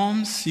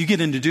Psalms, you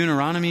get into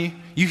Deuteronomy,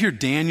 you hear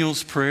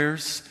Daniel's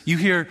prayers, you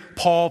hear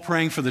Paul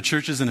praying for the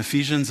churches in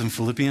Ephesians and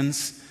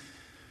Philippians.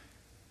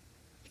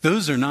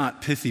 Those are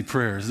not pithy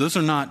prayers. Those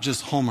are not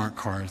just Hallmark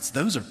cards.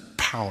 Those are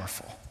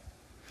powerful.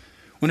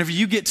 Whenever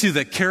you get to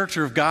the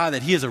character of God,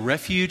 that he is a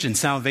refuge and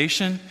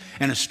salvation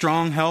and a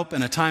strong help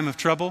in a time of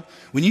trouble,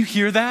 when you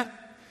hear that,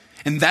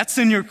 and that's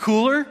in your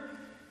cooler,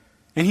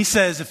 and he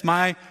says, if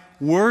my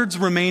words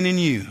remain in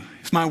you,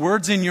 if my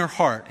words in your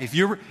heart, if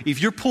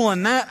you're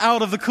pulling that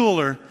out of the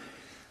cooler,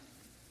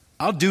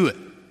 I'll do it.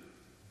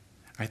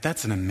 Right?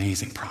 That's an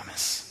amazing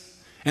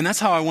promise. And that's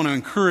how I want to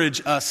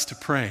encourage us to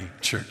pray,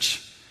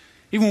 church.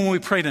 Even when we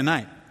pray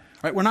tonight,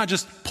 right? We're not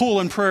just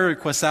pulling prayer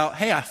requests out.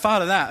 Hey, I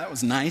thought of that. That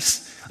was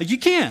nice. Like you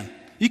can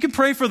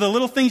pray for the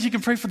little things. You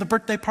can pray for the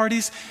birthday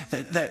parties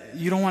that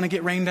you don't want to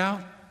get rained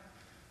out,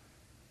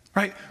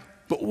 right?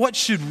 But what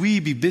should we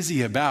be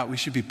busy about? We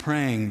should be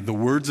praying the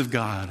words of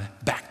God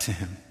back to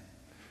him,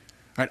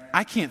 right?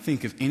 I can't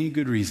think of any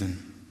good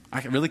reason.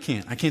 I really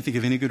can't. I can't think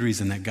of any good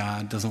reason that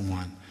God doesn't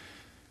want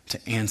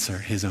to answer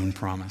his own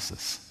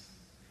promises.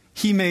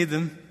 He made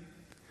them.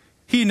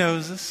 He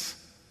knows us.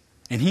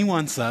 And he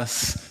wants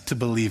us to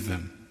believe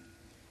them.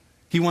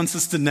 He wants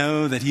us to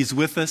know that he's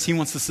with us. He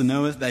wants us to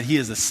know that he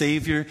is a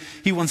Savior.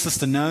 He wants us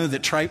to know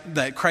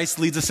that Christ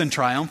leads us in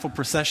triumphal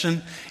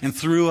procession and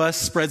through us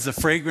spreads the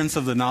fragrance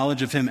of the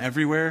knowledge of him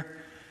everywhere.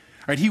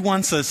 Right? He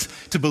wants us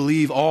to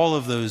believe all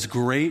of those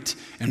great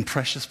and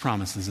precious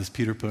promises, as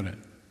Peter put it.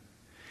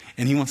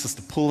 And he wants us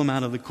to pull them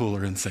out of the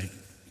cooler and say,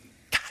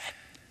 got it.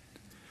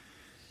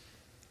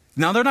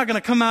 Now, they're not going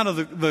to come out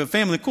of the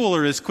family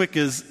cooler as quick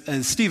as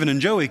Stephen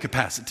and Joey could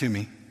pass it to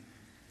me.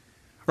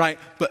 Right?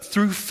 But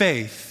through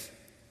faith,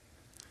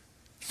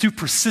 through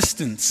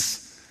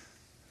persistence,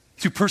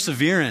 through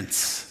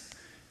perseverance,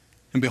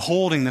 and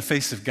beholding the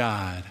face of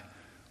God,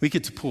 we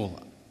get to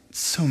pull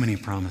so many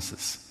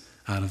promises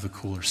out of the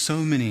cooler, so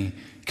many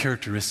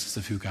characteristics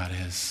of who God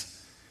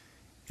is.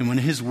 And when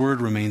his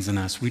word remains in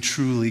us, we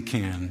truly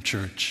can,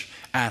 church,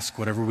 ask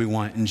whatever we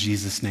want in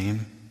Jesus'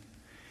 name,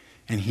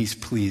 and he's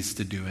pleased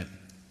to do it.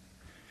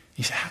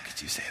 You say, how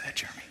could you say that,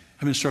 Jeremy?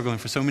 I've been struggling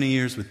for so many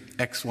years with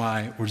X,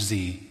 Y, or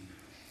Z.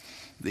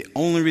 The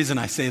only reason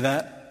I say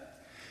that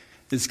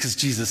is because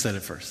Jesus said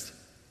it first.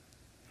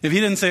 If he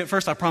didn't say it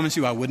first, I promise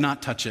you I would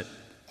not touch it.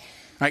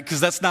 Right? Because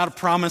that's not a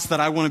promise that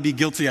I want to be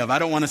guilty of. I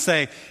don't want to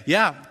say,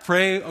 yeah,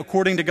 pray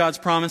according to God's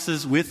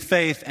promises with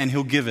faith and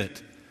he'll give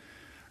it.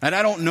 Right?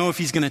 I don't know if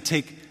he's going to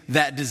take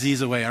that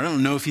disease away. I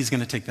don't know if he's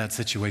going to take that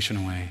situation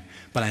away.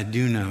 But I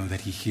do know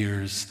that he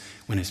hears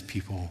when his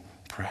people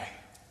pray.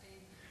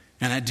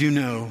 And I do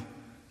know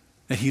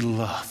that he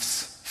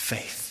loves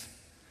faith.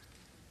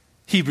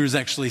 Hebrews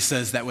actually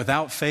says that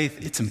without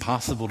faith, it's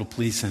impossible to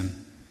please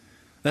him.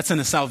 That's in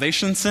a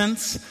salvation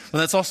sense, but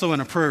that's also in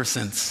a prayer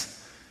sense.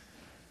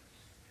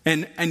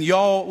 And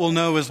y'all will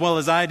know as well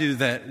as I do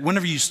that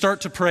whenever you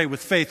start to pray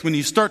with faith, when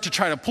you start to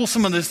try to pull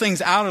some of those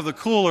things out of the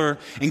cooler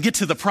and get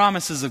to the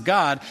promises of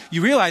God,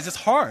 you realize it's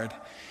hard.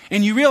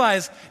 And you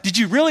realize, did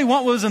you really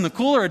want what was in the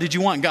cooler or did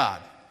you want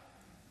God?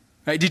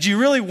 Right? Did you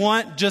really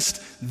want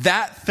just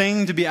that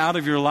thing to be out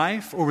of your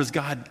life, or was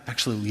God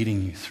actually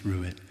leading you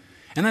through it?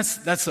 And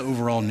that's the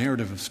overall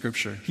narrative of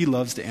Scripture. He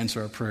loves to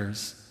answer our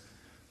prayers.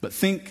 But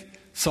think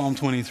Psalm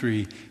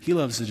 23. He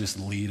loves to just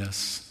lead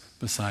us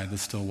beside the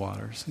still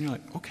waters. And you're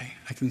like, okay,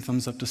 I can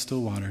thumbs up to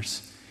still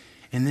waters.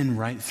 And then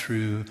right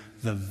through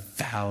the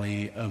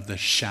valley of the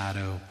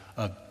shadow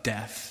of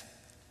death.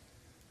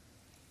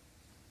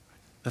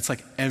 That's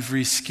like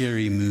every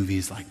scary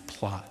movie's like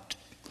plot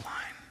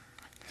line.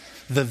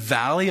 The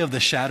valley of the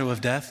shadow of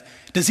death.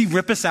 Does he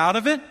rip us out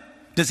of it?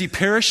 Does he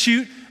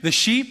parachute the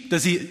sheep?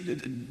 Does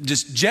he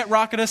just jet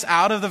rocket us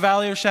out of the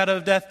valley of shadow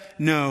of death?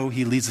 No,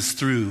 he leads us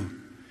through.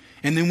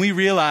 And then we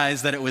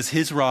realize that it was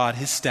his rod,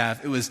 his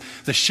staff. It was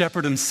the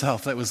shepherd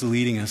himself that was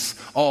leading us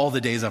all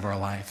the days of our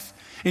life.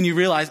 And you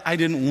realize I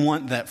didn't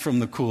want that from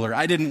the cooler.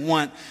 I didn't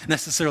want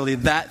necessarily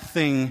that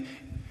thing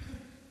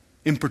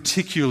in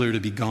particular to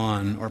be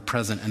gone or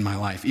present in my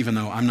life, even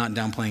though I'm not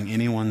downplaying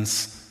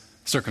anyone's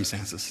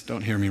circumstances.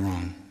 Don't hear me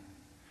wrong.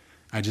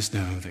 I just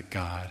know that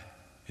God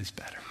is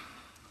better.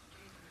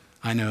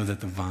 I know that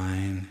the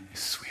vine is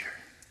sweeter.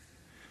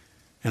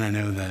 And I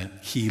know that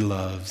he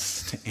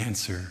loves to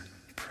answer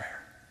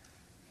prayer.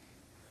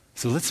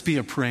 So let's be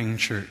a praying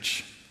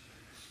church.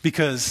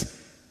 Because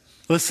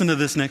listen to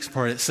this next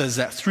part. It says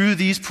that through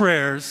these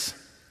prayers,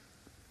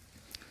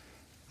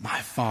 my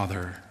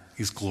Father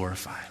is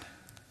glorified.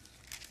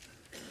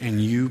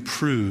 And you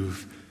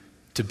prove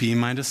to be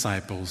my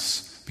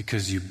disciples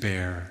because you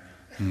bear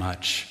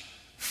much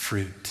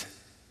fruit.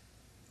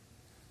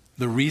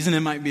 The reason it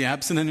might be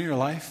absent in your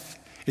life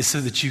is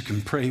so that you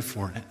can pray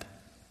for it.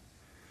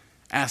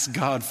 Ask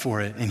God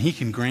for it, and he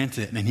can grant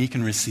it, and he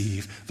can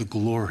receive the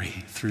glory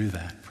through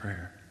that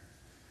prayer.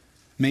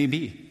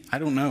 Maybe. I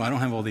don't know. I don't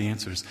have all the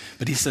answers.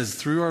 But he says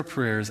through our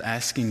prayers,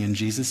 asking in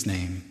Jesus'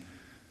 name,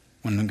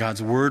 when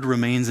God's word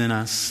remains in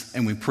us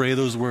and we pray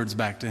those words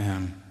back to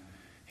him,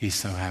 he's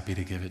so happy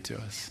to give it to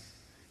us.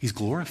 He's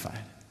glorified.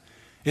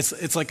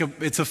 It's like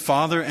it's a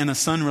father and a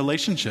son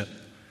relationship.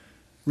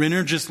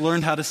 Renner just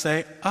learned how to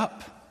say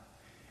up.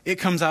 It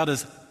comes out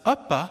as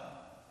uppa.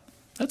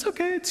 That's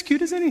okay. It's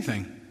cute as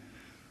anything.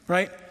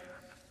 Right?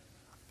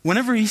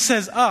 Whenever he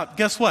says up,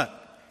 guess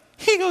what?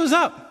 He goes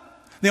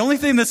up. The only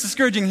thing that's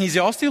discouraging, he's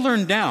also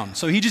learned down.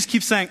 So he just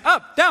keeps saying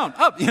up, down,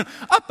 up,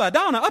 uppa,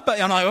 down,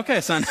 uppa. I'm like, okay,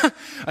 son,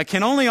 I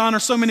can only honor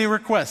so many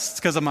requests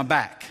because of my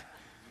back.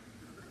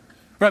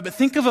 Right? But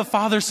think of a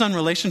father-son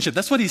relationship.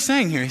 That's what he's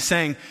saying here. He's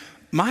saying,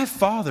 my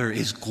Father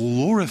is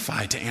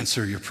glorified to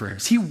answer your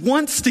prayers. He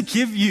wants to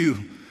give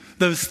you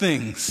those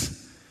things.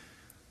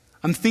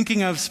 I'm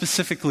thinking of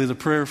specifically the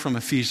prayer from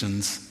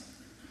Ephesians.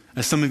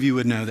 As some of you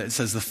would know, that it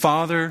says, the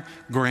Father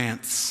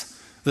grants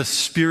the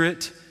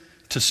Spirit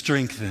to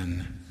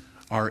strengthen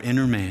our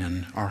inner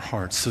man, our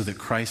hearts, so that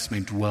Christ may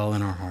dwell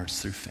in our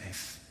hearts through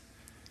faith.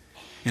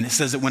 And it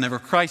says that whenever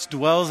Christ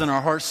dwells in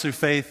our hearts through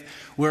faith,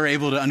 we're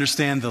able to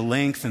understand the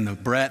length and the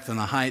breadth and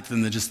the height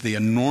and just the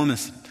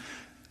enormous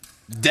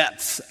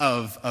depths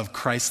of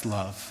Christ's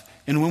love.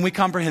 And when we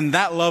comprehend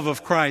that love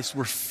of Christ,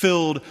 we're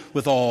filled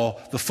with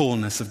all the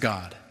fullness of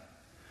God.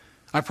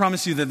 I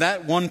promise you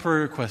that one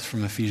prayer request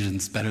from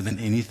Ephesians is better than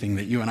anything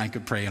that you and I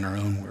could pray in our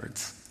own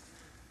words.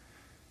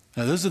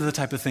 Now, those are the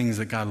type of things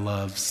that God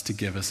loves to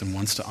give us and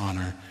wants to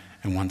honor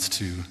and wants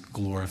to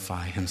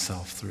glorify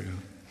himself through.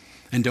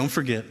 And don't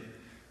forget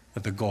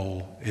that the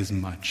goal is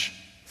much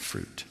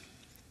fruit.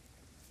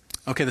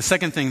 Okay, the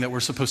second thing that we're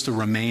supposed to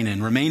remain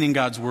in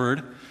God's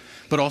word,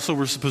 but also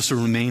we're supposed to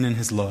remain in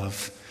his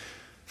love.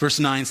 Verse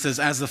 9 says,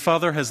 "As the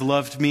Father has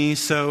loved me,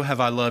 so have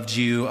I loved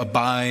you.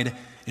 Abide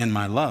in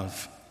my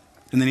love."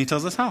 And then he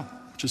tells us how,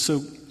 which is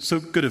so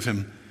good of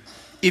him.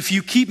 "If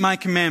you keep my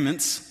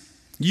commandments,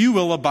 you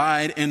will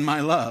abide in my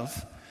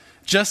love,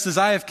 just as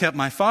I have kept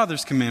my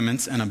Father's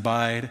commandments and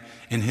abide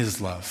in his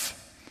love."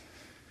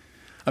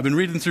 I've been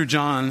reading through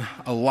John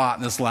a lot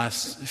this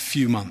last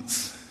few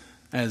months,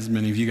 as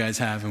many of you guys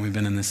have, and we've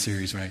been in this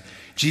series, right?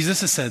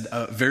 Jesus has said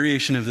a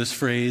variation of this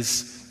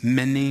phrase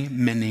many,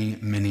 many,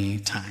 many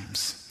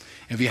times.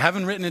 If you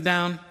haven't written it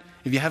down,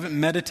 if you haven't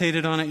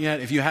meditated on it yet,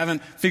 if you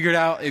haven't figured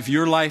out if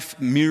your life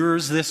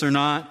mirrors this or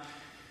not,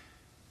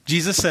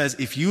 Jesus says,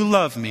 if you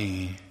love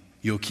me,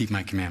 you'll keep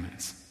my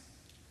commandments.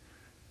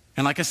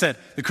 And like I said,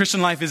 the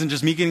Christian life isn't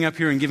just me getting up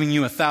here and giving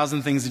you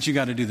 1,000 things that you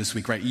got to do this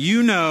week, right?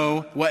 You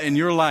know what in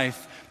your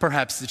life,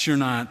 perhaps, that you're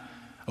not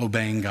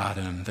obeying God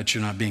in, that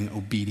you're not being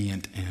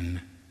obedient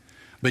in.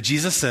 But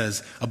Jesus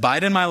says,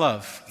 abide in my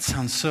love. It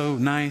sounds so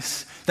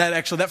nice.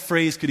 That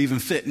phrase could even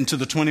fit into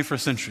the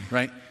 21st century,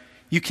 right?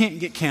 You can't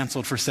get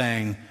canceled for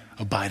saying,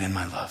 abide in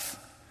my love.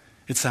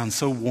 It sounds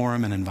so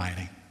warm and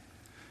inviting.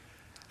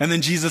 And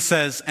then Jesus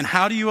says, and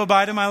how do you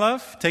abide in my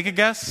love? Take a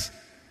guess.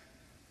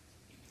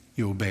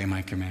 You obey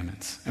my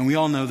commandments. And we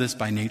all know this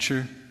by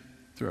nature,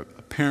 through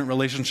a parent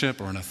relationship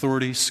or an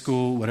authority,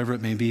 school, whatever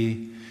it may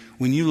be.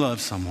 When you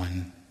love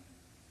someone,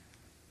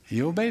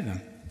 you obey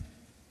them.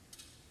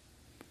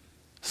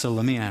 So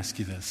let me ask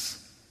you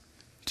this.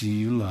 Do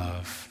you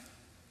love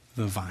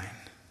the vine?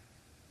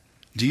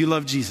 Do you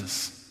love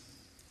Jesus?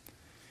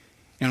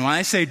 And when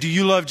I say, do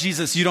you love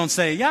Jesus, you don't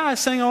say, yeah, I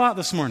sang a lot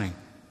this morning.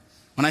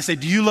 When I say,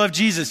 do you love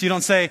Jesus, you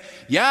don't say,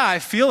 yeah, I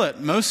feel it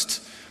most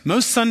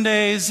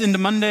Sundays into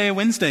Monday,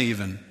 Wednesday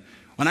even.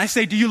 When I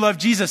say, do you love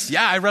Jesus,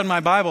 yeah, I read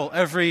my Bible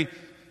every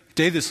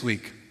day this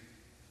week.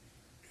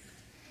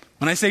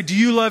 When I say, do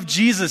you love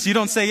Jesus, you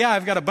don't say, yeah,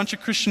 I've got a bunch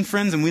of Christian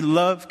friends and we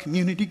love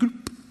community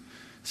group,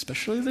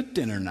 especially the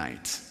dinner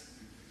night.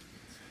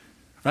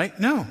 Right?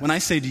 No. When I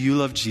say, do you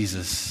love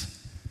Jesus,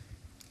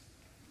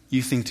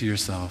 you think to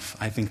yourself,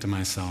 I think to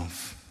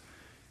myself,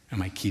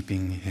 am I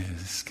keeping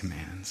his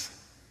commands?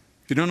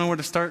 If you don't know where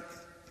to start,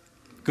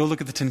 go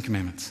look at the 10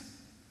 Commandments.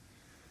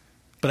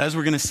 But as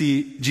we're going to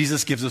see,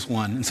 Jesus gives us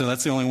one, and so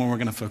that's the only one we're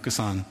going to focus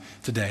on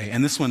today.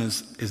 And this one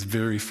is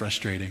very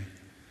frustrating.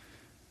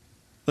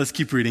 Let's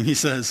keep reading. He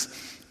says,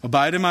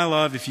 abide in my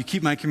love. If you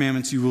keep my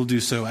commandments, you will do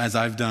so as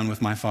I've done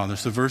with my Father.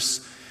 So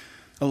verse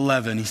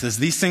 11, he says,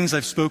 these things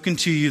I've spoken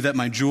to you that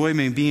my joy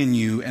may be in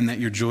you and that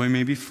your joy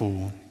may be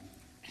full.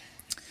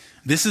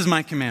 This is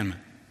my commandment,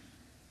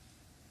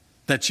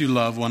 that you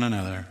love one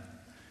another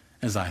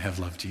as I have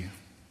loved you.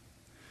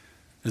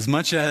 As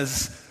much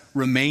as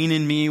remain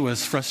in me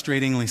was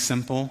frustratingly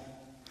simple,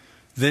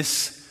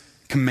 this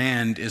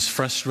command is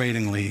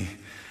frustratingly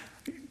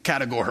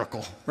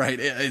categorical, right?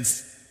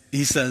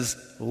 He says,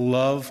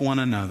 love one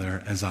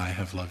another as I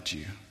have loved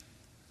you.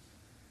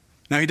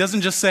 Now, he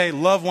doesn't just say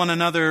love one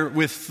another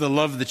with the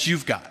love that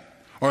you've got,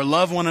 or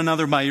love one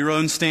another by your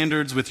own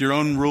standards with your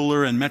own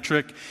ruler and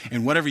metric,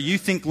 and whatever you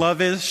think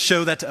love is,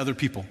 show that to other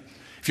people.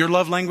 If your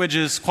love language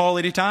is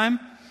quality time,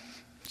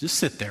 just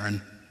sit there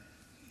and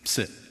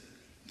sit.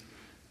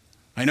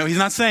 I know he's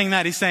not saying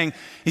that.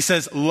 He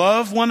says,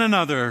 love one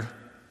another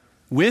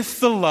with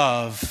the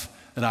love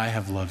that I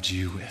have loved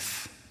you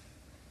with.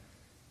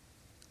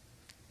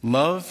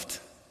 Loved,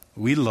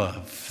 we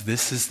love.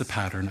 This is the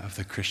pattern of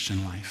the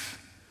Christian life.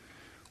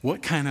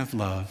 What kind of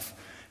love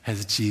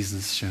has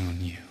Jesus shown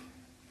you?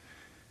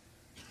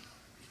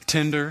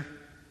 Tender,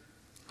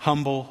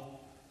 humble,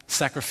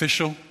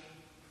 sacrificial,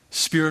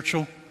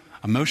 spiritual,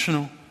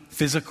 emotional,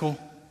 physical,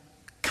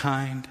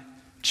 kind,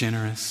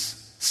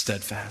 generous,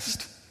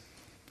 steadfast.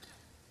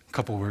 A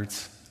couple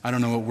words. I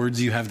don't know what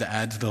words you have to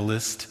add to the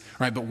list,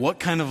 right? But what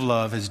kind of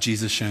love has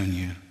Jesus shown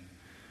you?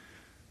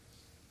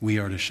 We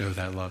are to show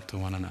that love to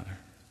one another.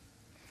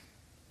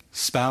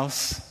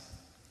 Spouse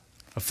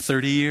of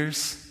 30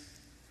 years,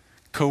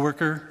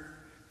 coworker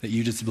that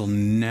you just will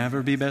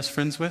never be best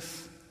friends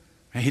with.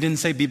 He didn't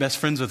say be best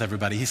friends with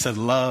everybody. He said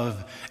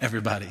love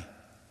everybody.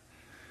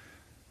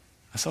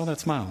 I saw that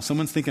smile.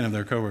 Someone's thinking of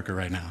their coworker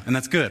right now. And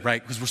that's good,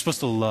 right? Because we're supposed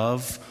to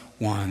love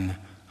one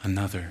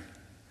another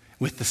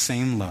with the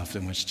same love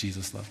in which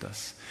Jesus loved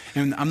us.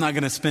 And I'm not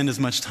going to spend as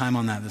much time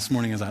on that this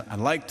morning as I'd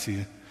like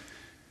to.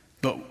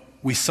 But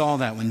we saw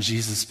that when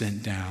Jesus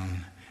bent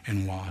down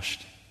and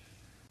washed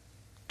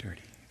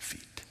dirty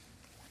feet.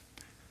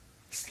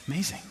 It's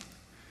amazing.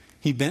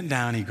 He bent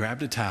down, he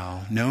grabbed a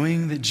towel,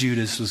 knowing that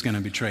Judas was going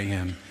to betray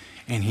him,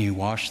 and he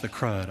washed the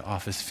crud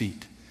off his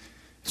feet.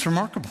 It's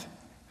remarkable.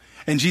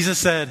 And Jesus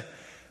said,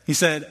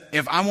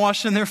 if I'm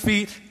washing their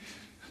feet,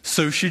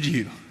 so should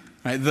you.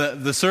 Right?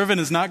 The servant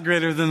is not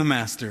greater than the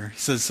master. He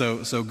says,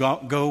 so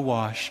go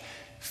wash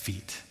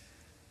feet.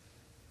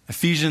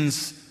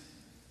 Ephesians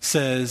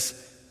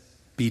says,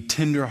 be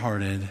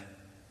tenderhearted,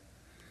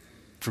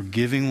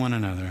 forgiving one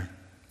another.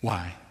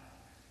 Why?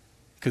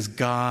 Because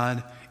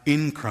God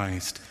in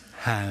Christ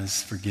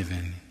has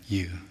forgiven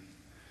you.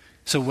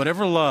 So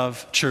whatever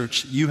love,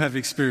 church, you have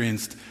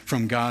experienced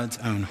from God's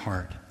own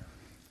heart,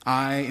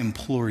 I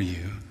implore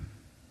you,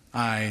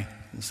 I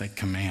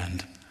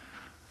command.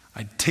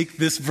 I take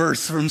this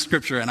verse from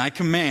Scripture and I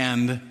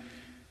command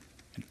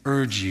and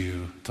urge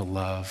you to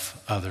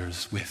love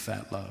others with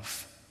that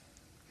love.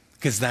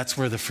 Because that's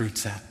where the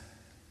fruit's at.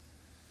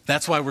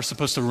 That's why we're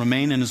supposed to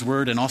remain in His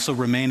Word and also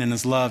remain in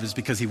His love, is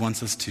because He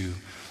wants us to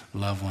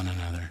love one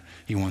another.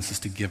 He wants us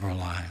to give our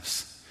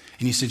lives.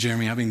 And you say,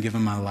 Jeremy, I've been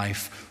giving my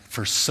life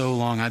for so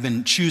long. I've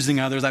been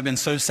choosing others. I've been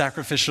so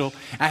sacrificial.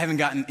 I haven't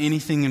gotten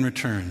anything in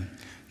return.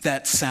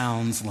 That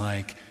sounds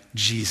like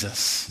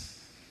Jesus.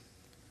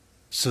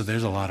 So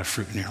there's a lot of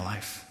fruit in your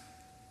life.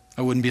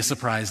 I wouldn't be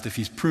surprised if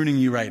He's pruning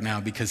you right now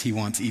because He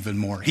wants even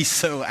more. He's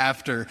so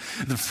after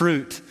the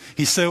fruit.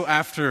 He's so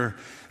after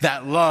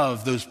that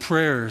love, those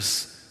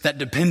prayers, that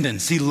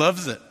dependence. He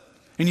loves it.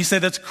 And you say,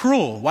 that's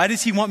cruel. Why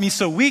does He want me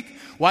so weak?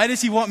 Why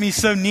does He want me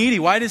so needy?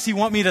 Why does He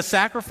want me to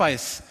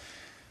sacrifice?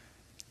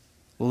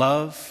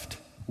 Loved,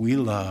 we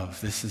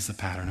love. This is the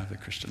pattern of the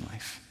Christian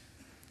life.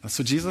 That's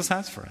what Jesus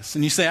has for us.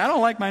 And you say, I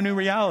don't like my new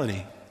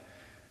reality.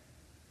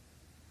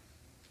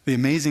 The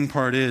amazing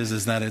part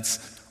is that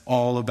it's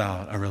all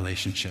about a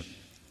relationship.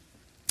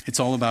 It's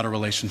all about a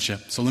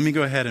relationship. So let me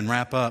go ahead and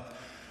wrap up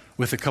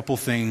with a couple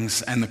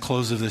things and the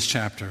close of this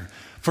chapter.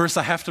 First,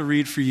 I have to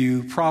read for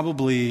you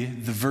probably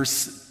the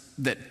verse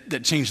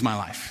that changed my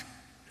life.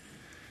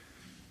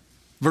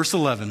 Verse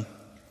 11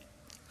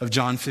 of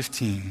John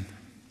 15.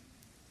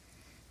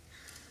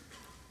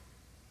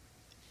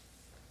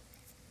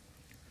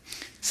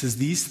 It says,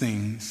 these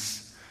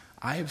things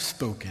I have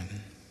spoken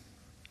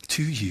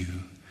to you,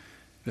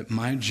 that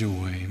my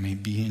joy may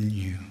be in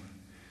you,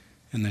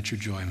 and that your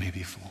joy may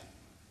be full.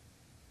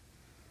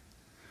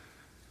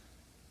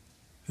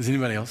 Does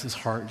anybody else's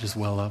heart just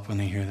well up when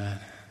they hear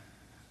that?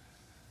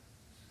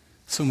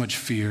 So much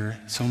fear,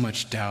 so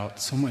much doubt,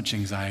 so much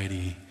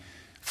anxiety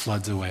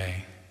floods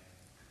away.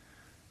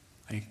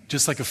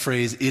 Just like a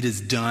phrase, it is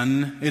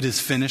done, it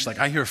is finished. Like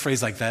I hear a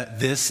phrase like that,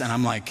 this, and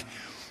I'm like,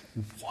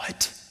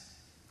 what?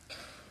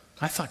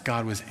 I thought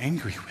God was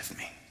angry with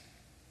me.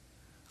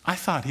 I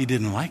thought He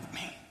didn't like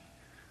me.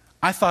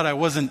 I thought I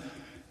wasn't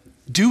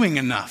doing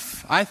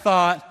enough. I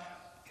thought,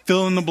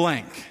 fill in the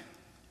blank.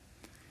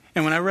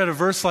 And when I read a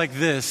verse like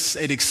this,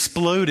 it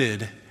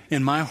exploded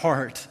in my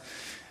heart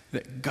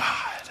that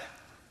God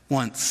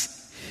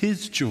wants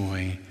His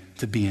joy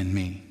to be in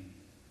me.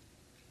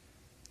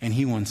 And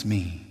He wants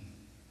me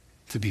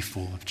to be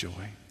full of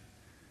joy.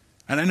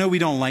 And I know we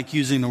don't like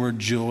using the word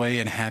joy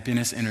and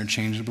happiness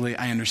interchangeably.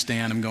 I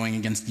understand I'm going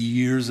against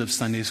years of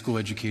Sunday school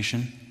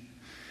education.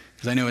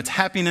 Because I know it's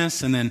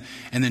happiness and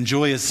then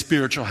joy is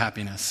spiritual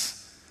happiness.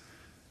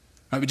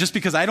 Right, but just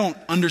because I don't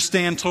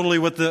understand totally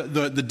what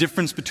the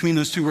difference between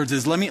those two words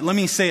is, let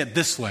me say it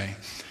this way.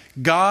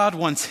 God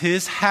wants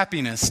His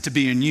happiness to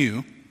be in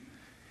you,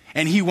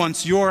 and He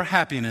wants your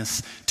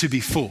happiness to be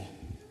full.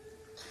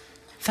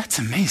 That's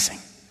amazing.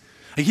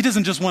 Like, He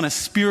doesn't just want a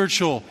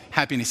spiritual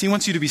happiness. He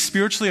wants you to be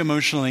spiritually,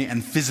 emotionally,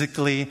 and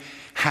physically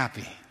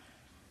happy.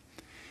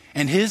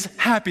 And His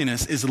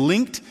happiness is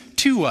linked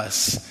to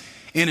us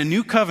in a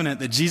new covenant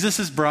that Jesus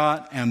has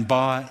brought and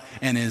bought,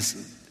 and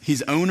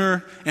He's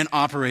owner and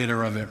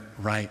operator of it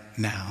right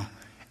now.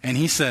 And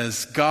He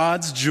says,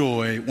 God's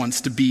joy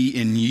wants to be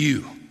in you.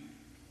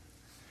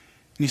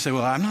 And you say,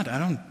 well, I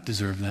don't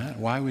deserve that.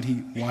 Why would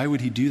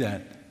he do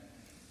that?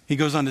 He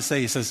goes on to say,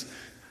 He says,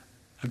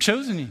 I've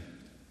chosen you.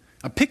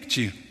 I picked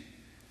you.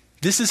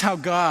 This is how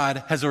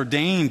God has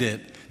ordained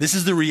it. This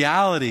is the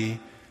reality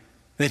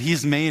that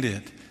He's made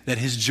it, that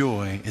His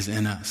joy is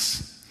in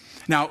us.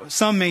 Now,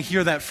 some may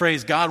hear that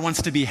phrase, God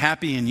wants to be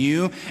happy in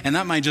you, and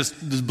that might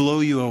just blow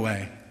you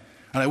away.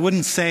 I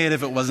wouldn't say it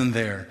if it wasn't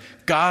there.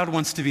 God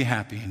wants to be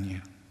happy in you.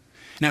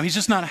 Now, He's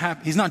just not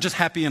happy. He's not just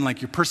happy in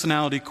like your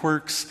personality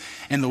quirks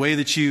and the way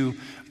that you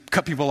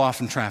cut people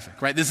off in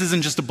traffic, right? This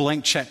isn't just a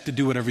blank check to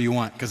do whatever you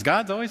want, because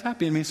God's always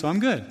happy in me, so I'm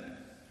good.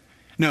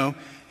 No,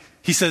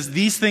 He says,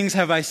 these things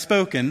have I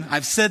spoken.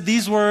 I've said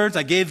these words.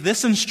 I gave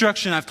this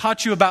instruction. I've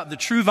taught you about the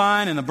true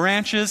vine and the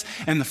branches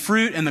and the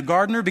fruit and the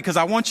gardener, because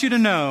I want you to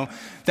know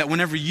that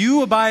whenever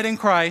you abide in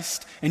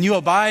Christ and you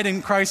abide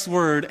in Christ's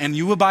word and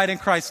you abide in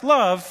Christ's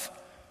love,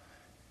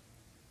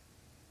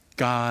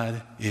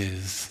 God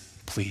is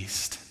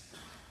pleased.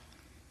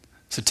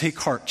 So take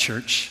heart,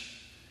 church.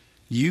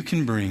 You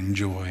can bring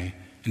joy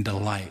and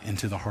delight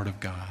into the heart of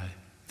God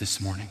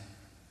this morning.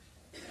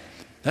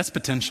 That's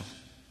potential.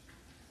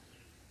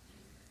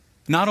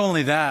 Not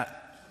only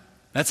that,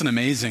 that's an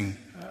amazing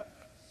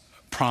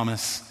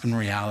promise and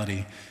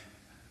reality.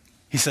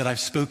 He said, I've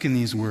spoken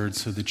these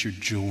words so that your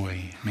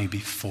joy may be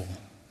full.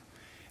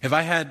 If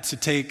I had to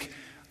take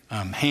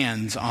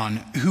hands on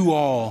who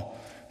all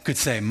could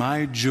say,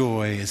 my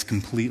joy is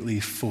completely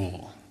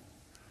full,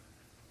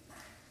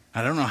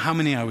 I don't know how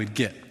many I would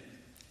get.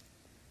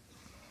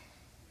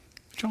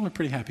 Y'all are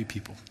pretty happy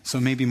people, so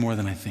maybe more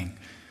than I think.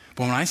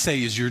 But when I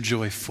say, is your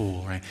joy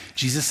full, right?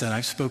 Jesus said,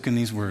 I've spoken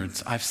these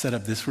words. I've set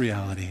up this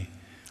reality.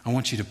 I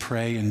want you to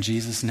pray in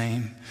Jesus'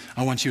 name.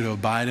 I want you to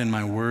abide in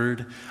my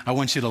word. I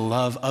want you to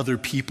love other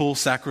people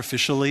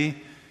sacrificially,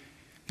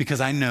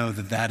 because I know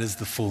that that is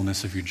the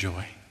fullness of your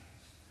joy.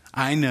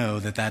 I know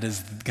that that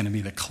is going to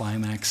be the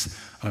climax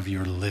of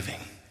your living.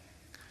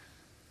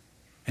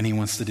 And he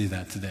wants to do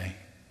that today.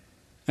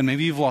 And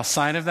maybe you've lost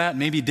sight of that.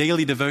 Maybe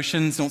daily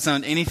devotions don't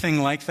sound anything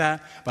like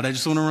that. But I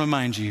just want to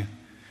remind you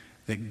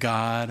that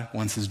God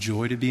wants his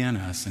joy to be in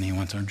us, and he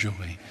wants our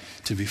joy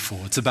to be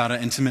full. It's about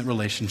an intimate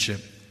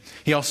relationship.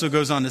 He also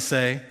goes on to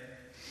say,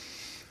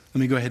 let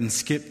me go ahead and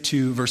skip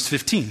to verse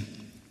 15.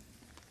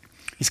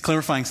 He's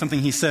clarifying something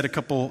he said a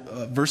couple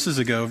verses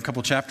ago, a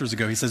couple chapters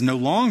ago. He says, no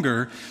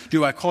longer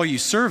do I call you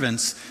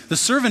servants. The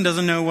servant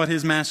doesn't know what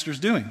his master's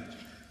doing.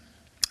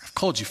 I've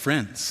called you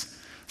friends.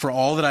 For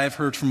all that I have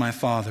heard from my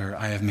Father,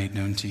 I have made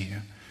known to you.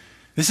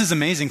 This is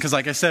amazing because,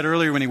 like I said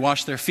earlier, when he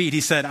washed their feet,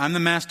 he said, I'm the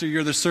master,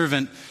 you're the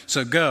servant,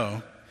 so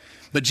go.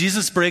 But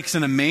Jesus breaks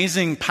an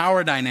amazing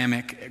power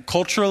dynamic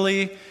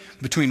culturally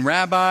between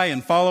rabbi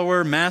and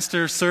follower,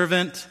 master,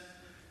 servant.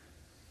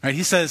 Right?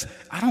 He says,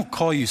 I don't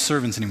call you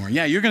servants anymore.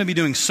 Yeah, you're going to be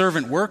doing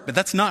servant work, but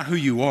that's not who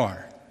you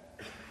are.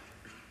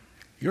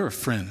 You're a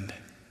friend.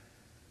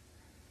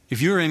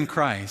 If you're in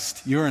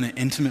Christ, you're in an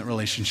intimate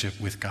relationship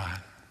with God.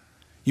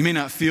 You may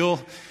not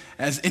feel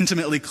as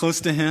intimately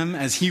close to him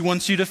as he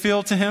wants you to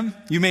feel to him.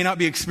 You may not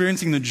be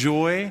experiencing the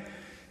joy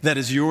that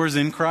is yours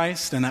in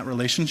Christ and that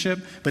relationship,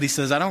 but he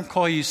says, I don't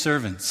call you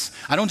servants.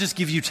 I don't just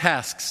give you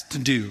tasks to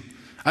do.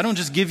 I don't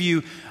just give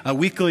you a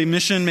weekly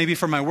mission maybe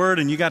for my word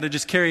and you got to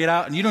just carry it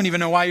out and you don't even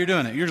know why you're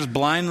doing it. You're just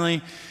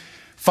blindly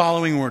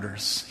following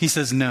orders. He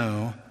says,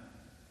 no,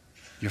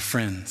 you're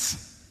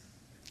friends.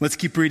 Let's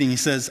keep reading. He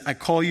says, I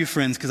call you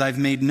friends because I've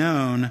made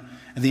known.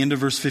 At the end of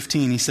verse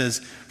 15, he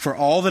says, for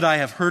all that I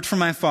have heard from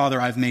my Father,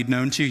 I've made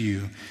known to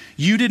you.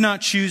 You did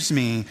not choose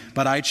me,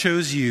 but I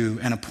chose you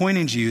and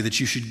appointed you that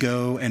you should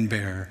go and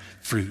bear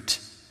fruit,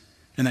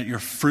 and that your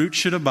fruit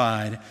should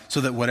abide, so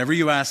that whatever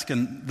you ask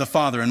in the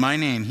Father in my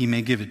name, he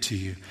may give it to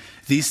you.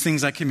 These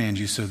things I command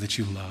you so that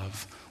you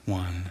love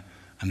one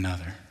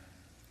another.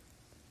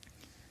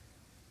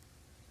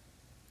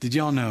 Did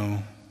y'all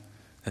know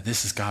that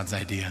this is God's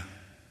idea?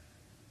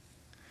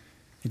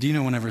 Do you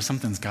know whenever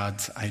something's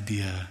God's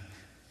idea,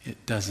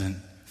 it doesn't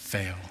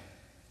fail?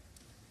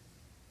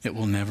 It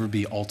will never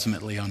be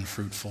ultimately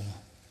unfruitful.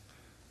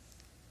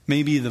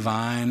 Maybe the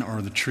vine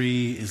or the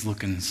tree is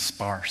looking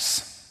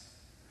sparse.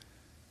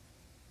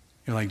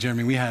 You're like,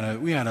 Jeremy, we had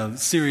a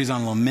series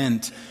on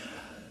lament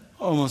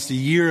almost a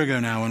year ago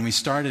now when we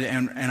started,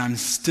 and I'm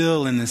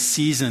still in this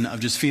season of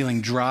just feeling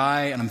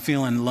dry, and I'm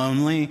feeling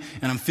lonely,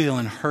 and I'm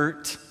feeling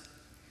hurt.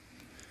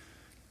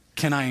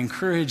 Can I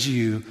encourage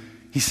you?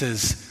 He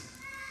says,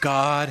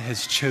 God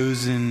has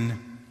chosen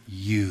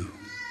you.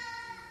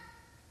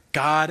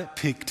 God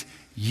picked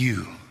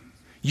you.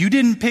 You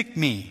didn't pick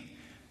me.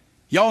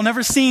 Y'all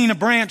never seen a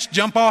branch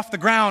jump off the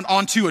ground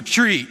onto a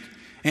tree.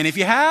 And if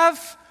you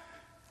have,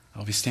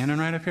 I'll be standing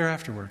right up here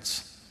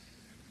afterwards.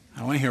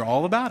 I want to hear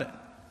all about it.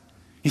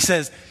 He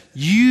says,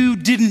 you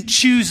didn't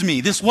choose me.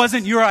 This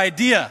wasn't your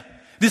idea.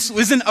 This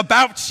isn't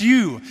about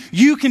you.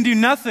 You can do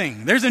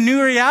nothing. There's a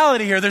new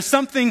reality here. There's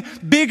something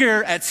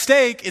bigger at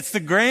stake. It's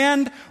the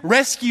grand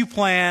rescue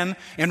plan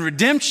and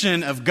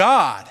redemption of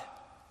God.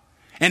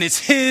 And it's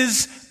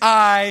his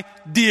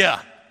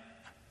idea.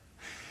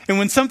 And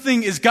when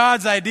something is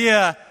God's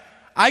idea,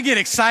 I get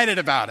excited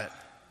about it.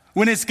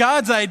 When it's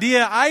God's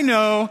idea, I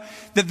know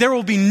that there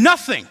will be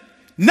nothing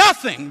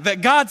that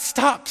God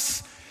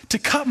stops to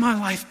cut my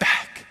life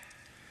back,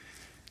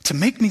 to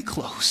make me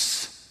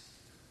close,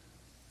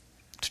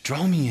 to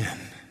draw me in,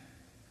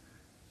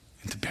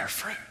 and to bear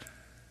fruit.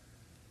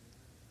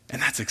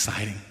 And that's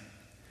exciting.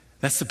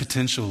 That's the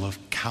potential of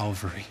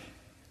Calvary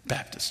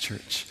Baptist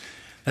Church.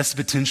 That's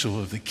the potential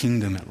of the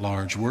kingdom at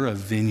large. We're a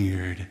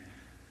vineyard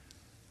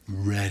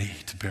ready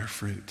to bear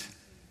fruit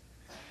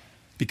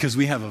because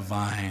we have a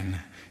vine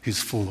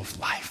who's full of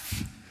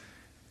life.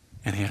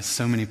 And he has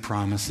so many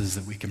promises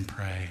that we can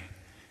pray.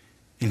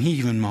 And he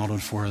even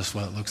modeled for us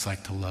what it looks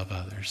like to love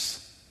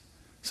others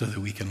so that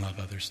we can love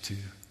others too.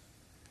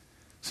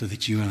 So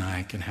that you and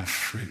I can have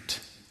fruit.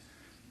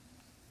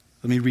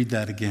 Let me read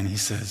that again. He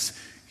says,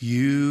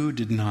 you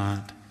did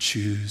not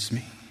choose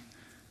me,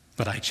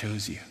 but I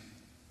chose you.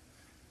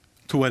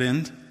 To what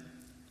end?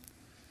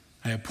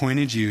 I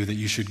appointed you that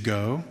you should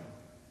go,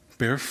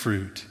 bear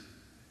fruit,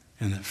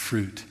 and that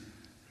fruit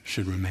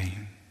should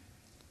remain.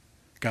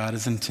 God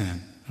is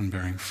intent on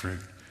bearing fruit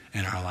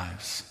in our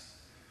lives.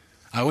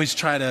 I always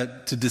try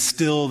to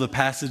distill the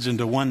passage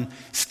into one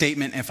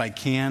statement if I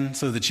can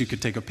so that you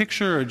could take a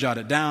picture or jot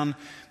it down.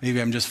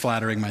 Maybe I'm just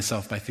flattering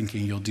myself by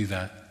thinking you'll do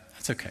that.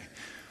 That's okay.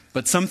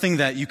 But something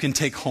that you can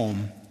take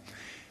home.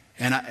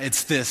 And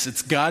it's this.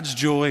 It's God's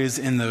joy is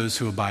in those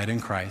who abide in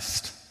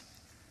Christ.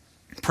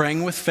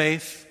 Praying with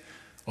faith,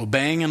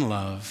 obeying in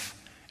love,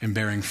 and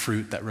bearing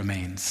fruit that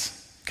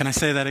remains. Can I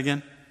say that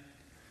again?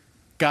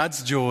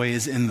 God's joy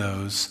is in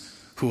those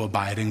who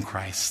abide in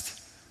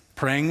Christ,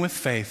 praying with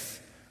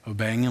faith,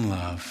 obeying in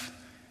love,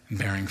 and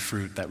bearing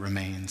fruit that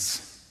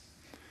remains.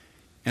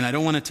 And I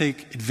don't want to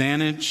take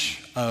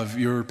advantage of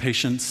your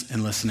patience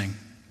in listening,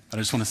 but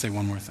I just want to say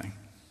one more thing.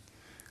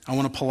 I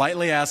want to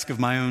politely ask of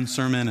my own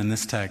sermon in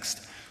this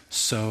text,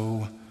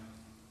 so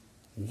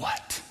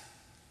what?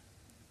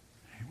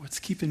 What's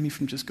keeping me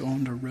from just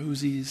going to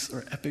Rosie's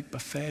or Epic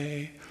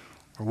Buffet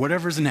or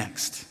whatever's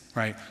next,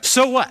 right?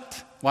 So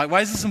what?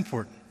 Why is this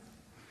important?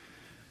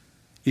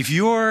 If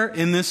you're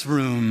in this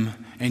room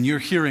and you're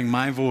hearing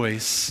my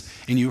voice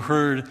and you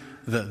heard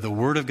the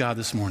word of God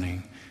this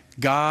morning,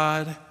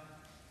 God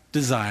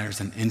desires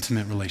an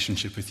intimate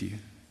relationship with you.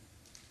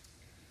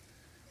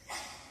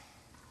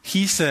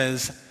 He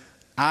says,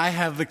 I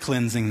have the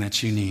cleansing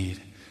that you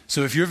need.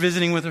 So if you're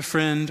visiting with a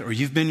friend or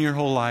you've been your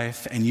whole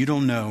life and you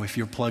don't know if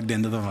you're plugged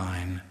into the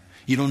vine,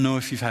 you don't know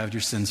if you've had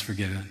your sins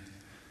forgiven,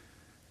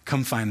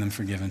 come find them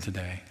forgiven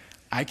today.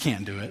 I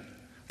can't do it,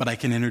 but I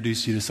can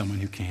introduce you to someone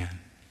who can.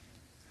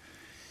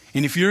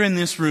 And if you're in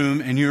this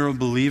room and you're a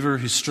believer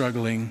who's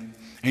struggling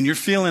and you're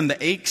feeling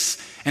the aches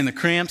and the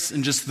cramps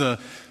and just the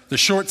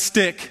short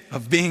stick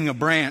of being a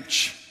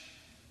branch,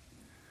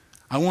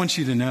 I want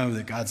you to know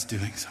that God's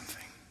doing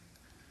something.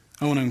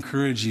 I want to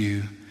encourage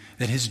you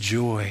that his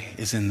joy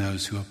is in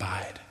those who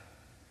abide,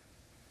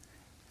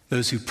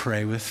 those who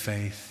pray with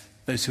faith,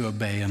 those who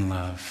obey in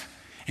love.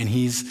 And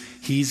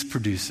he's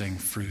producing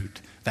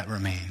fruit that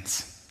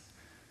remains.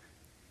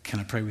 Can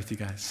I pray with you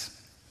guys?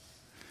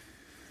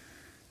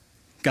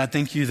 God,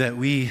 thank you that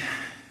we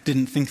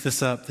didn't think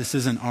this up. This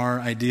isn't our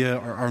idea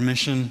or our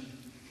mission.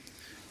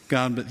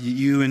 God, but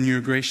you in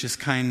your gracious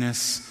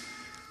kindness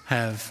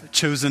have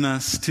chosen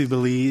us to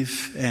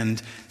believe. And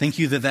thank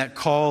you that that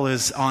call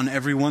is on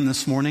everyone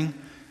this morning.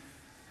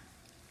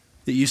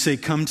 That you say,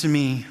 come to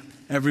me,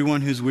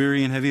 everyone who's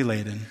weary and heavy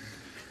laden.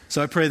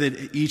 So I pray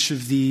that each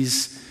of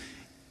these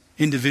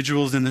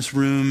individuals in this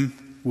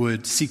room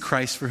would see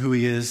Christ for who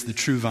he is, the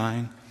true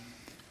vine.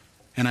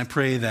 And I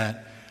pray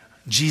that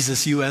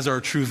Jesus, you as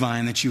our true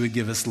vine, that you would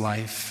give us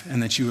life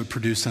and that you would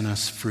produce in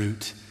us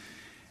fruit.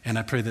 And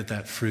I pray that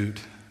that fruit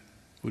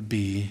would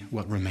be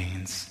what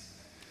remains.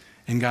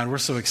 And God, we're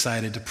so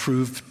excited to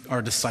prove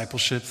our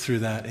discipleship through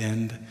that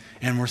end.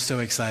 And we're so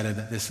excited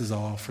that this is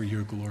all for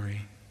your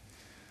glory.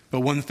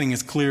 But one thing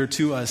is clear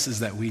to us is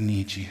that we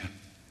need you.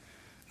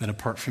 That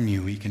apart from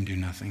you, we can do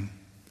nothing.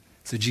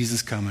 So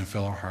Jesus, come and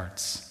fill our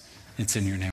hearts. It's in your name.